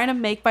been trying to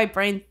make my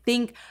brain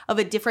think of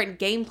a different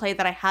gameplay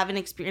that I haven't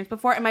experienced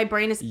before. And my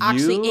brain is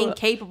actually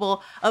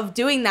incapable of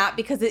doing that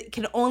because it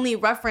can only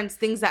reference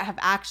things that have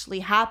actually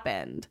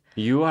happened.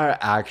 You are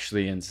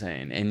actually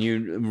insane, and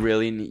you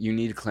really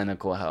need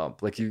clinical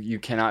help. Like you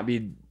cannot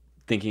be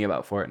thinking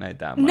about Fortnite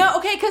that much. No,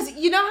 okay, because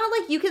you know how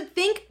like you can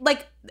think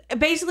like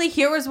basically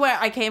here was where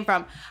I came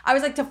from. I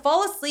was like, to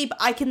fall asleep,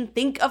 I can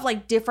think of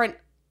like different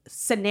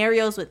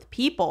scenarios with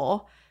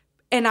people,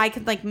 and I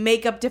can like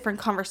make up different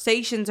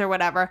conversations or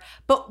whatever.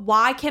 But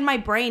why can my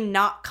brain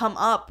not come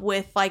up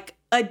with like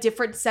a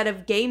different set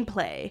of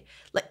gameplay?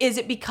 Like, is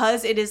it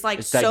because it is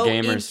like so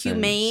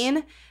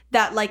inhumane?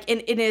 That like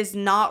it is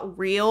not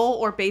real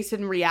or based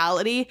in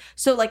reality.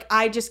 So like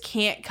I just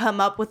can't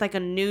come up with like a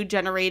new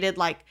generated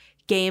like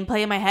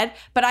gameplay in my head.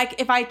 But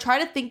if I try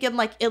to think in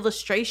like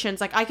illustrations,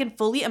 like I can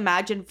fully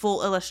imagine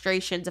full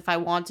illustrations if I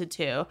wanted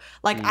to.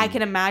 Like I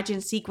can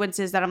imagine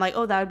sequences that I'm like,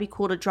 oh, that would be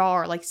cool to draw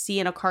or like see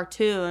in a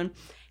cartoon.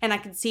 And I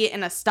can see it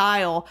in a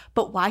style,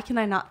 but why can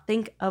I not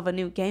think of a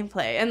new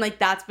gameplay? And like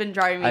that's been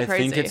driving me crazy.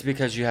 I think it's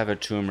because you have a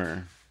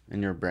tumor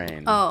in your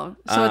brain. Oh,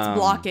 so it's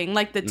blocking,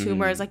 like the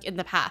tumor is like in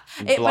the path.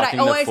 But I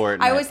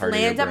always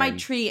land at my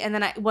tree, and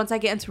then once I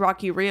get into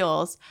Rocky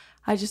Reels,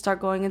 I just start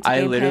going into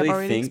gameplay I've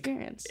already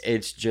experienced.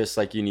 It's just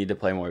like you need to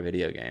play more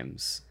video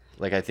games.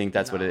 Like I think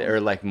that's what it, or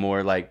like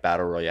more like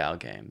battle royale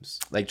games.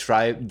 Like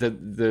try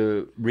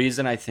the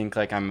reason I think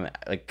like I'm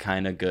like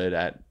kind of good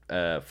at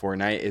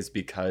Fortnite is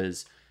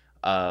because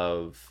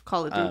of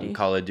Call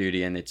of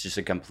Duty, and it's just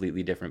a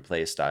completely different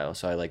play style.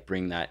 So I like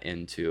bring that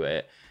into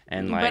it.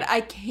 And like, but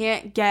I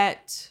can't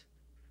get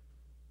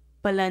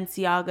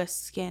Balenciaga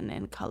skin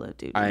in Call of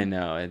Duty. I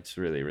know, it's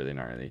really, really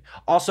gnarly.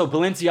 Also,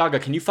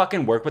 Balenciaga, can you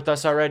fucking work with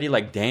us already?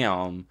 Like,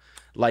 damn.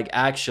 Like,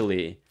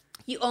 actually.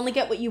 You only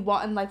get what you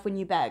want in life when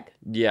you beg.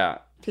 Yeah.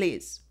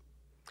 Please.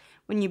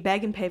 When you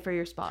beg and pay for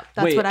your spot.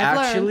 That's what I've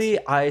learned. Actually,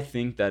 I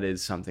think that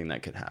is something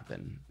that could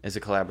happen. Is a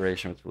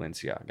collaboration with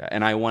Balenciaga.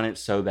 And I want it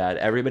so bad.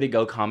 Everybody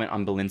go comment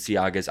on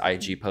Balenciaga's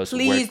IG post.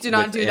 Please do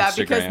not do that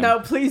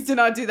please do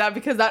not do that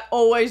because that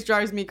always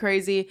drives me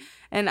crazy.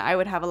 And I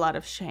would have a lot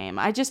of shame.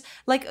 I just,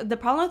 like, the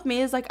problem with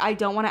me is, like, I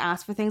don't want to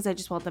ask for things. I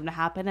just want them to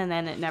happen. And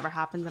then it never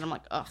happens. And I'm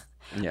like, ugh.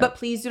 Yeah. But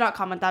please do not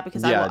comment that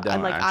because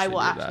I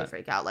will actually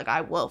freak out. Like,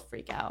 I will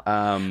freak out.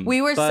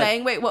 We were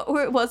saying, wait,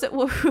 what was it?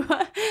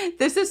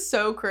 This is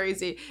so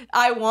crazy.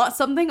 I want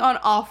something on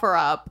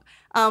OfferUp,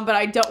 but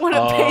I don't want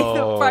to pay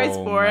the price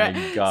for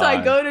it. God. So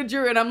I go to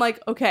Drew and I'm like,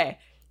 okay,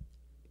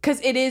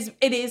 because it is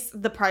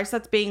the price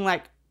that's being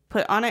like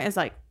put on it is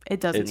like, it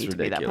doesn't need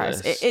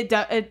ridiculous. to be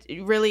that price.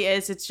 It really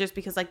is. It's just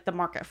because like the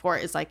market for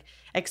it is like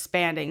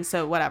expanding.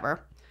 So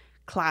whatever.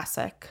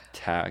 Classic.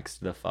 Tax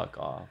the fuck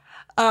off.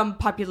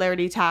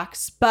 Popularity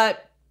tax.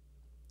 But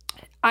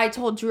I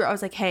told Drew, I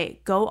was like, hey,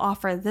 go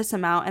offer this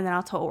amount, and then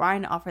I'll tell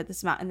Ryan to offer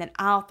this amount, and then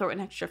I'll throw an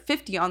extra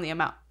 50 on the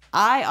amount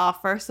I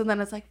offer. So then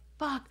it's like,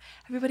 fuck,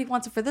 everybody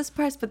wants it for this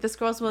price, but this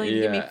girl's willing to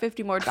give me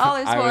 $50 more for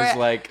it. I was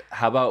like,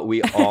 how about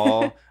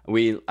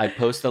I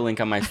post the link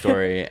on my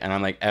story, and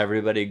I'm like,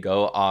 everybody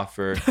go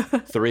offer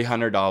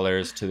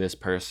 $300 to this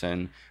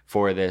person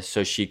for this,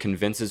 so she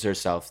convinces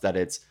herself that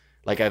it's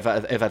like, if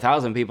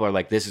 1,000 people are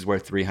like, this is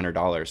worth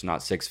 $300, not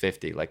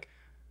 $650, like,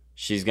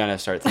 she's gonna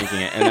start thinking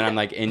it. And then I'm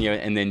like, Enya,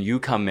 and then you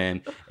come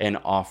in and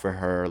offer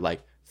her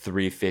like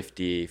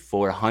 $350,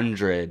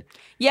 $400.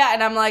 Yeah,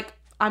 and I'm like,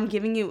 I'm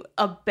giving you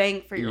a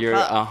bank for your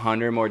buck. You're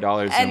 $100 more than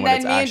what it's actually worth. And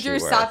then me and Drew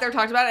sat there,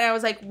 talked about it, and I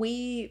was like,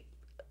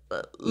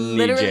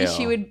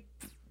 literally,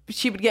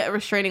 she would get a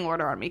restraining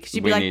order on me because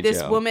she'd be like,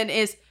 this woman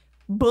is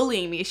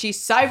bullying me. She's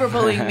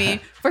cyberbullying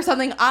me for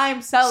something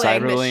I'm selling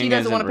that she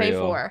doesn't want to pay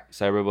for.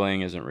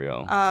 Cyberbullying isn't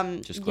real.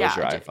 Just close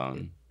your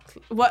iPhone.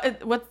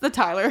 What's the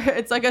Tyler?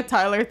 It's like a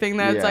Tyler thing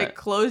that's like,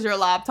 close your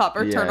laptop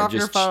or turn off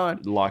your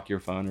phone. Lock your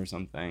phone or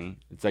something.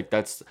 It's like,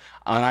 that's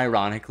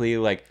unironically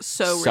like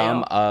so some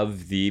real.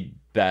 of the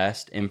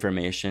best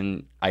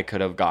information I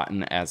could have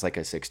gotten as like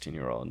a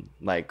 16-year-old,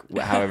 like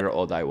however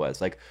old I was,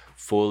 like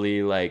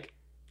fully like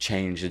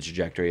changed the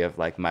trajectory of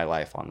like my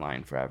life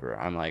online forever.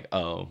 I'm like,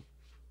 oh,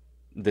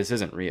 this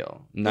isn't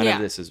real. None of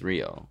this is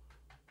real.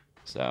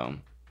 So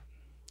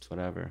it's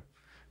whatever.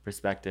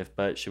 Perspective.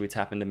 But should we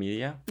tap into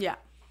media? Yeah.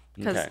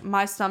 Because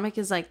my stomach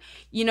is like,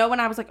 you know, when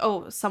I was like,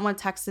 oh, someone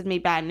texted me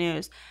bad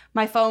news.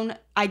 My phone,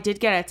 I did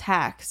get a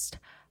text,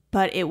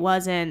 but it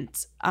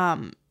wasn't,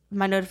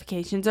 my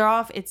notifications are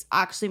off. It's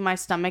actually, my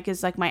stomach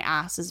is like, my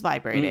ass is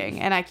vibrating.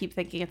 And I keep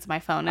thinking it's my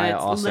phone. And I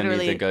it's also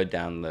literally... need to go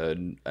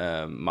download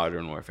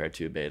Modern Warfare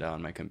 2 beta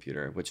on my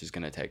computer, which is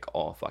going to take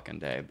all fucking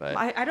day. But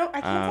I can't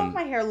tell if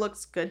my hair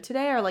looks good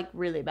today or like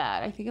really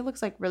bad. I think it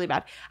looks like really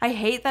bad. I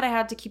hate that I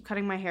had to keep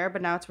cutting my hair,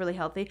 but now it's really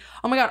healthy.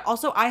 Oh my God.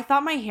 Also, I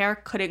thought my hair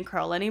couldn't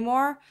curl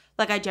anymore.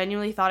 Like, I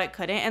genuinely thought it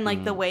couldn't. And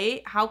like the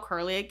way how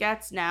curly it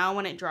gets now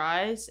when it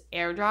dries,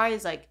 air dry,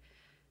 is like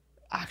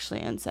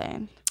actually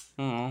insane.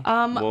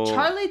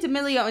 Charlie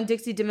D'Amelio and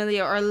Dixie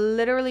D'Amelio are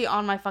literally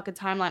on my fucking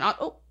timeline.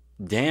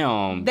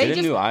 Damn, get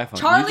a new iPhone.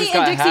 Charlie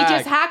and Dixie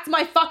just hacked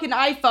my fucking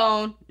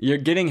iPhone. You're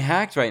getting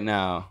hacked right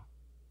now.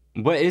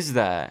 What is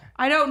that?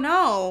 I don't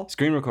know.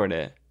 Screen record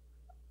it.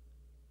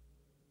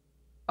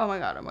 Oh my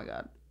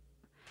god.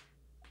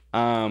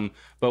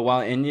 But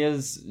while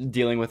Enya's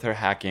dealing with her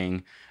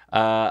hacking,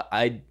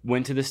 I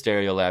went to the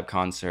Stereolab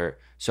concert.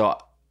 So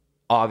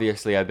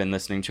obviously I've been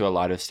listening to a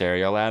lot of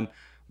Stereolab,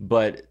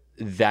 but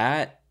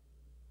that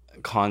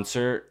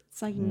concert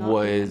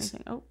was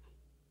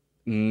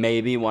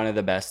maybe one of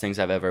the best things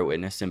I've ever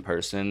witnessed in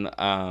person,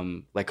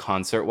 like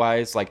concert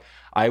wise. Like,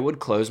 I would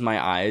close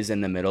my eyes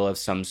in the middle of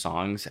some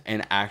songs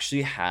and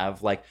actually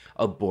have like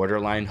a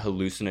borderline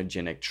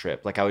hallucinogenic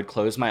trip. Like, I would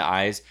close my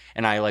eyes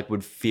and I like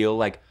would feel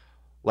like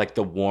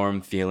the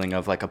warm feeling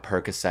of like a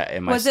Percocet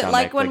in my stomach. Was it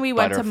like when we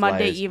went to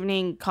Monday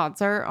evening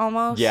concert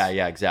almost? Yeah,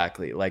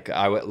 exactly. Like,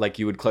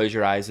 you would close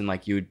your eyes and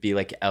like you would be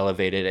like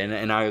elevated,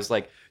 and I was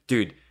like,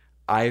 dude,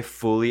 I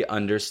fully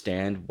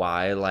understand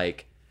why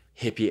like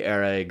hippie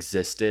era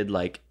existed,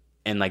 like,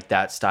 and like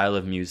that style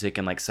of music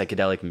and like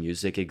psychedelic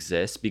music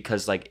exists,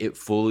 because like it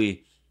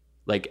fully,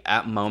 like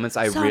at moments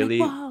I really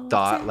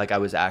thought like I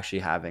was actually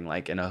having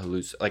like a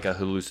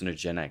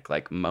hallucinogenic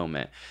like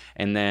moment.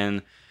 And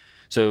then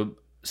so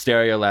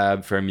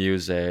Stereolab for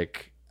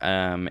music,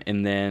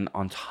 and then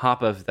on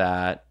top of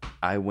that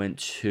I went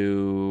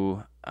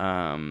to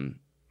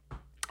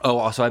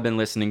also I've been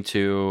listening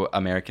to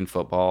American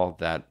Football,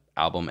 that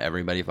album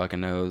everybody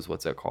fucking knows.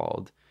 What's it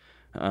called?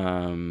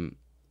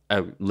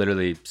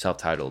 Literally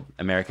self-titled,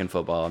 American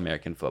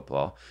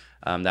Football.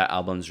 That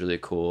album's really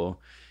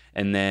cool.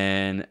 And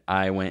then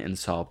I went and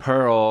saw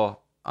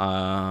Pearl,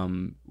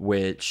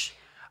 which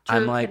Drew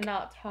I'm like,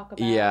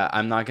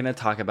 I'm not gonna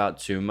talk about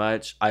too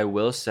much. I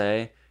will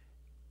say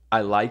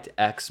I liked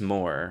X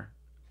more.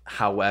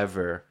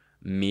 However,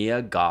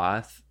 Mia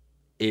Goth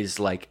is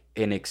like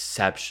an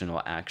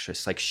exceptional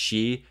actress. Like,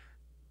 she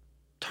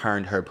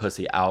turned her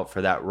pussy out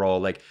for that role.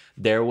 Like,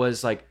 there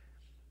was like,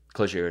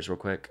 close your ears real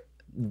quick.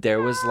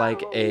 There was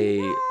like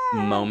a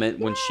moment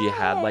when she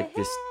had like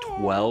this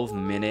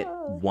 12-minute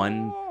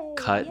one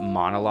cut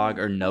monologue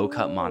or no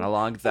cut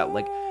monologue that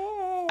like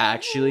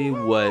actually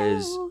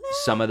was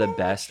some of the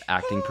best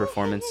acting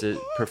performance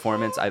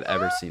I've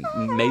ever seen.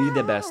 Maybe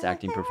the best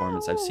acting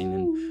performance I've seen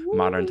in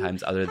modern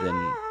times, other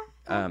than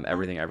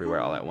Everything Everywhere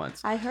All at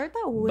Once. I heard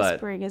that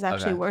whispering is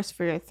actually worse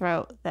for your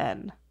throat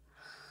than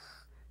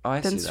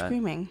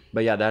screaming.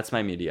 But yeah, that's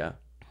my media.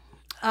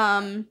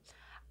 I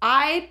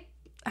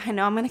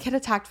know I'm gonna get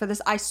attacked for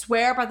this. I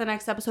swear by the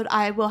next episode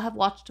I will have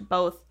watched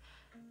both,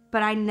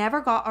 but I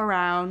never got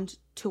around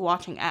to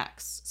watching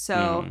X.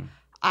 So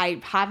I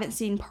haven't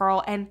seen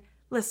Pearl. And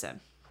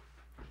listen,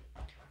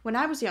 when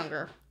I was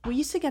younger, we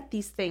used to get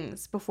these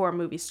things before a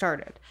movie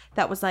started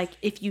that was like,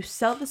 if you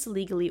sell this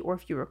illegally or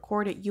if you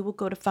record it, you will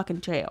go to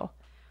fucking jail.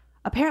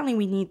 Apparently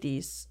we need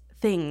these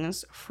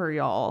things for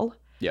y'all.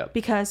 Yeah.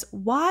 Because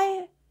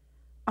why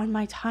on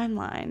my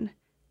timeline,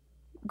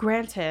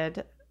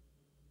 granted,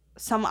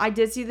 I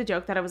did see the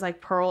joke that I was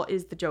like, Pearl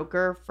is the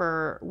Joker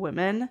for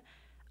women.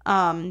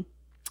 And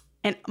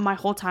my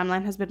whole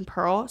timeline has been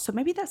Pearl. So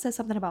maybe that says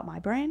something about my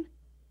brain.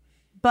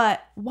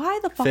 But why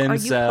the fuck are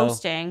you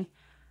posting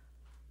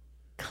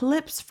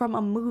clips from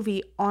a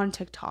movie on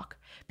TikTok?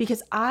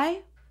 Because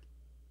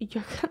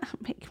you're gonna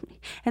make me,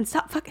 and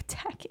stop fucking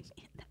tagging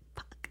me in that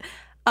fuck.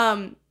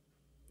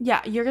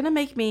 Yeah, you're gonna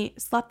make me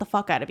slap the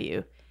fuck out of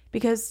you,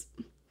 because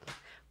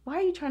why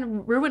are you trying to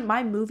ruin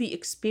my movie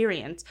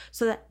experience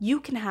so that you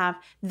can have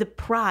the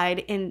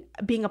pride in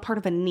being a part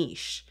of a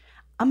niche?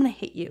 I'm gonna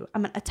hit you.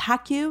 I'm gonna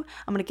attack you.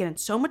 I'm gonna get in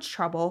so much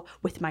trouble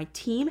with my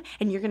team,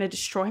 and you're gonna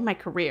destroy my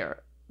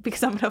career.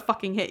 Because I'm gonna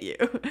fucking hit you.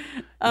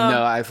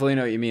 No, I fully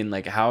know what you mean.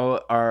 Like, how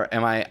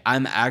am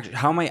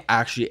I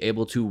actually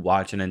able to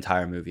watch an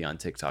entire movie on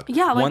TikTok?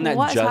 Yeah, like, one that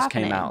what's just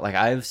happening? came out. Like,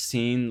 I've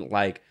seen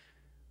like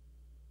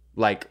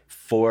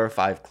 4 or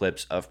 5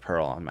 clips of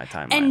Pearl on my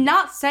timeline. And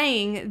not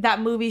saying that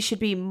movies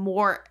shouldn't be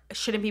more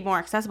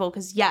accessible,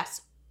 because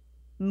yes,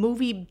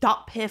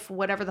 movie.piff,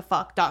 whatever the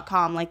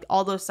fuck.com, like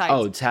all those sites.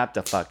 Oh, tap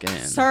the fuck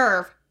in.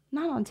 Serve.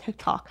 Not on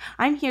TikTok.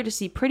 I'm here to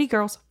see pretty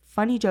girls,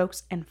 funny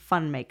jokes, and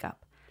fun makeup.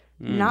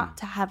 Not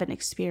to have an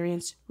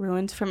experience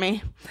ruined for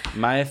me.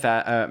 My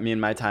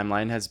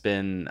timeline has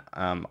been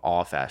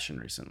all fashion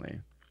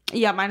recently.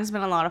 Yeah, mine has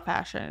been a lot of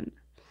fashion.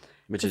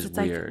 Which is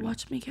weird. Like,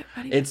 watch me get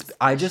ready.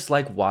 I just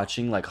like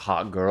watching like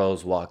hot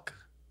girls walk.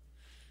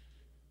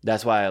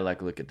 That's why I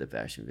like look at the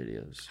fashion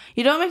videos.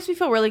 You know what makes me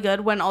feel really good?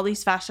 When all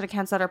these fashion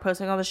accounts that are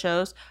posting all the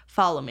shows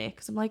follow me.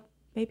 Because I'm like,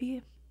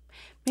 maybe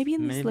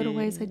in these little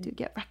ways I do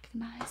get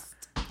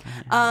recognized.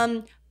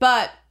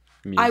 But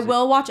music. I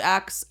will watch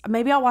X.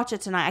 Maybe I'll watch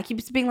it tonight. I keep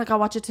being like, I'll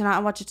watch it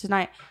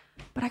tonight.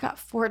 But I got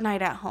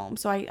Fortnite at home,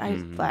 so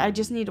I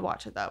just need to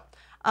watch it though.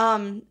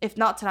 If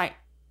not tonight,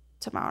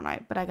 tomorrow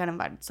night. But I got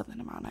invited to something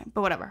tomorrow night.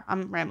 But whatever.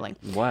 I'm rambling.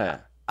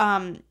 What?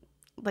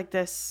 Like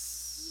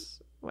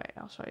this. Wait,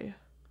 I'll show you.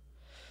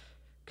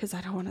 Because I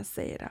don't want to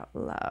say it out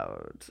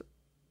loud.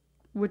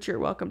 Which you're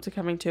welcome to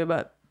coming to,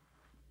 but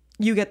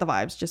you get the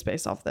vibes just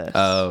based off this.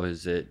 Oh,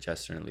 is it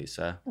Jester and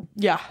Lisa?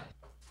 Yeah.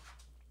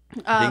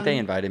 I think they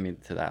invited me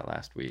to that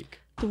last week.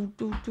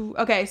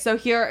 Okay, so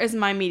here is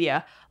my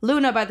media.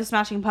 Luna by the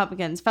Smashing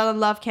Pumpkins, Fell in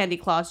Love, Candy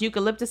Claus,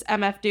 Eucalyptus,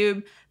 MF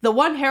Doom, the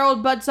one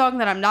Harold Budd song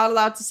that I'm not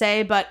allowed to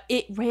say, but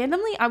it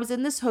randomly, I was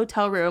in this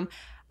hotel room.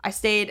 I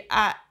stayed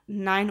at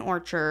 9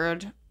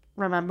 Orchard,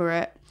 remember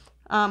it.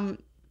 And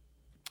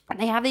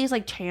they have these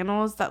like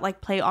channels that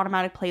like play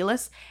automatic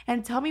playlists,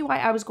 and tell me why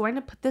I was going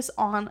to put this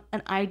on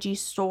an IG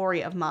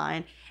story of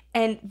mine.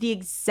 And the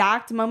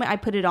exact moment I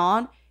put it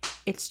on,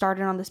 it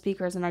started on the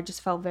speakers, and I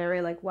just felt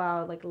very like,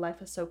 wow, like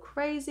life is so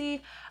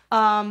crazy.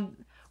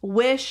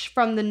 Wish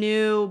from the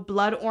new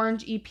Blood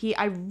Orange EP,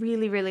 I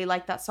really, really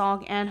like that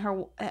song, and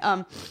her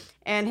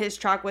and his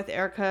track with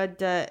Erica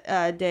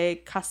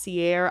de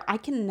Cassier. I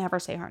can never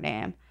say her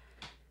name,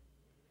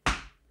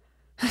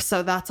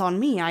 so that's on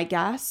me, I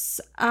guess.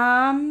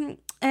 And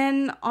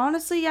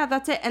honestly, yeah,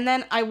 that's it. And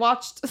then I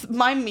watched,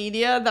 my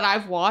media that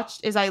I've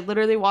watched is I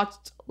literally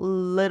watched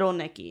Little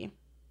Nicky.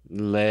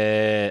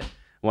 Lit.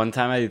 One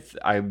time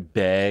I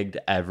begged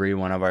every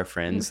one of our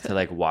friends to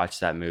like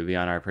watch that movie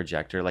on our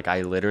projector. Like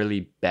I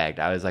literally begged.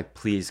 I was like,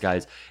 please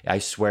guys, I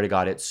swear to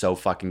God, it's so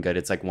fucking good.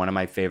 It's like one of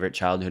my favorite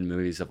childhood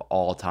movies of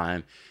all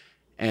time.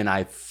 And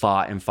I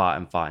fought. And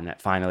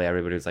finally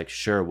everybody was like,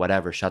 sure,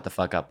 whatever, shut the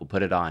fuck up, we'll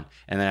put it on.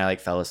 And then I like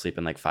fell asleep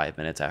in like 5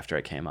 minutes after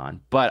it came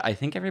on. But I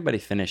think everybody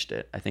finished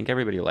it. I think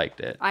everybody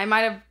liked it. I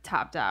might have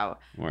tapped out.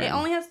 Word. It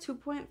only has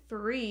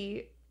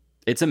 2.3.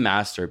 It's a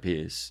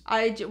masterpiece.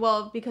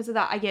 Well, because of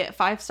that, I get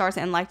 5 stars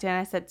and liked it, and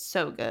I said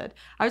so good.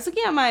 I was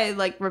looking at my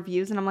like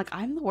reviews, and I'm like,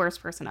 I'm the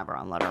worst person ever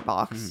on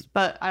Letterboxd,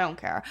 but I don't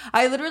care.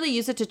 I literally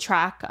use it to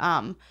track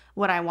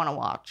what I want to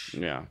watch.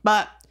 Yeah.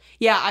 But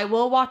yeah, I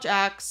will watch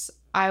X.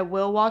 I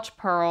will watch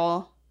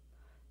Pearl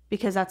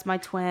because that's my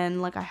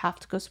twin. Like, I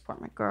have to go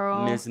support my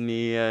girl. Miss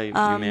Mia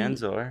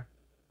Manzor.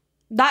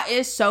 That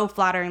is so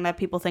flattering that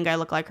people think I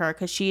look like her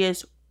because she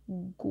is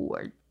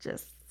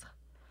gorgeous.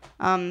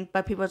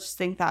 But people just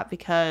think that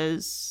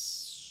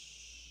because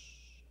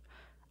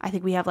I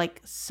think we have like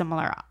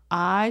similar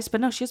eyes. But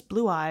no, she has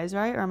blue eyes,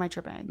 right? Or am I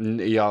tripping?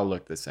 Y'all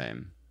look the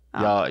same.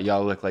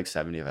 Y'all look like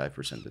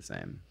 75% the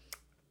same.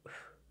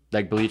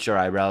 like bleach your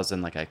eyebrows,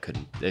 and like I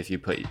couldn't. If you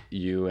put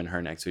you and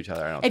her next to each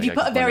other, I don't. If you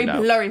put a very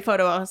blurry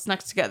photo of us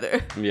next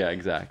together. Yeah,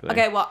 exactly.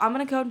 Okay, well, I'm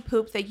gonna go and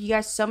poop. Thank you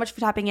guys so much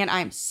for tapping in. I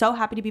am so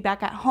happy to be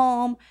back at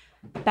home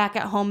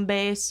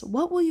base.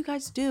 What will you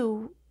guys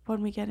do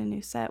when we get a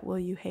new set? Will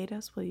you hate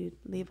us? Will you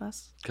leave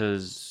us?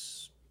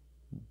 Because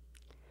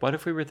what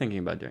if we were thinking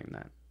about doing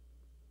that?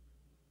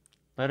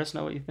 Let us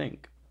know what you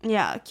think.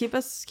 Yeah, keep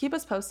us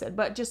posted.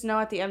 But just know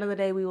at the end of the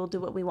day, we will do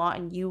what we want,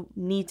 and you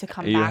need to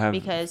come back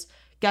because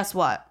guess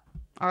what?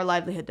 Our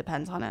livelihood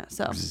depends on it.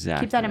 So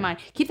keep that in mind.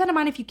 Keep that in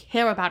mind if you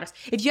care about us.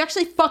 If you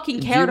actually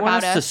fucking cared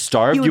about us. Do you want us to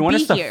starve? Do you want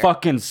us to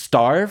fucking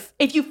starve?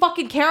 If you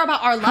fucking care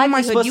about our livelihood, how am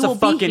I supposed you to will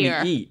fucking be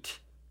here. eat?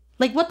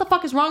 Like, what the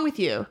fuck is wrong with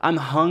you? I'm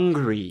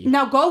hungry.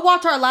 Now go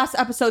watch our last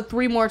episode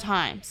 3 more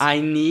times.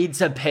 I need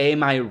to pay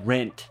my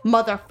rent.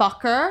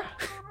 Motherfucker.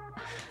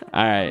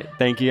 All right.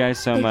 Thank you guys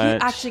so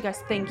much. Actually,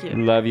 guys, thank you.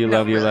 Love you.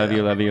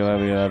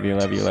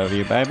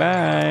 Bye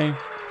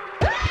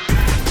bye.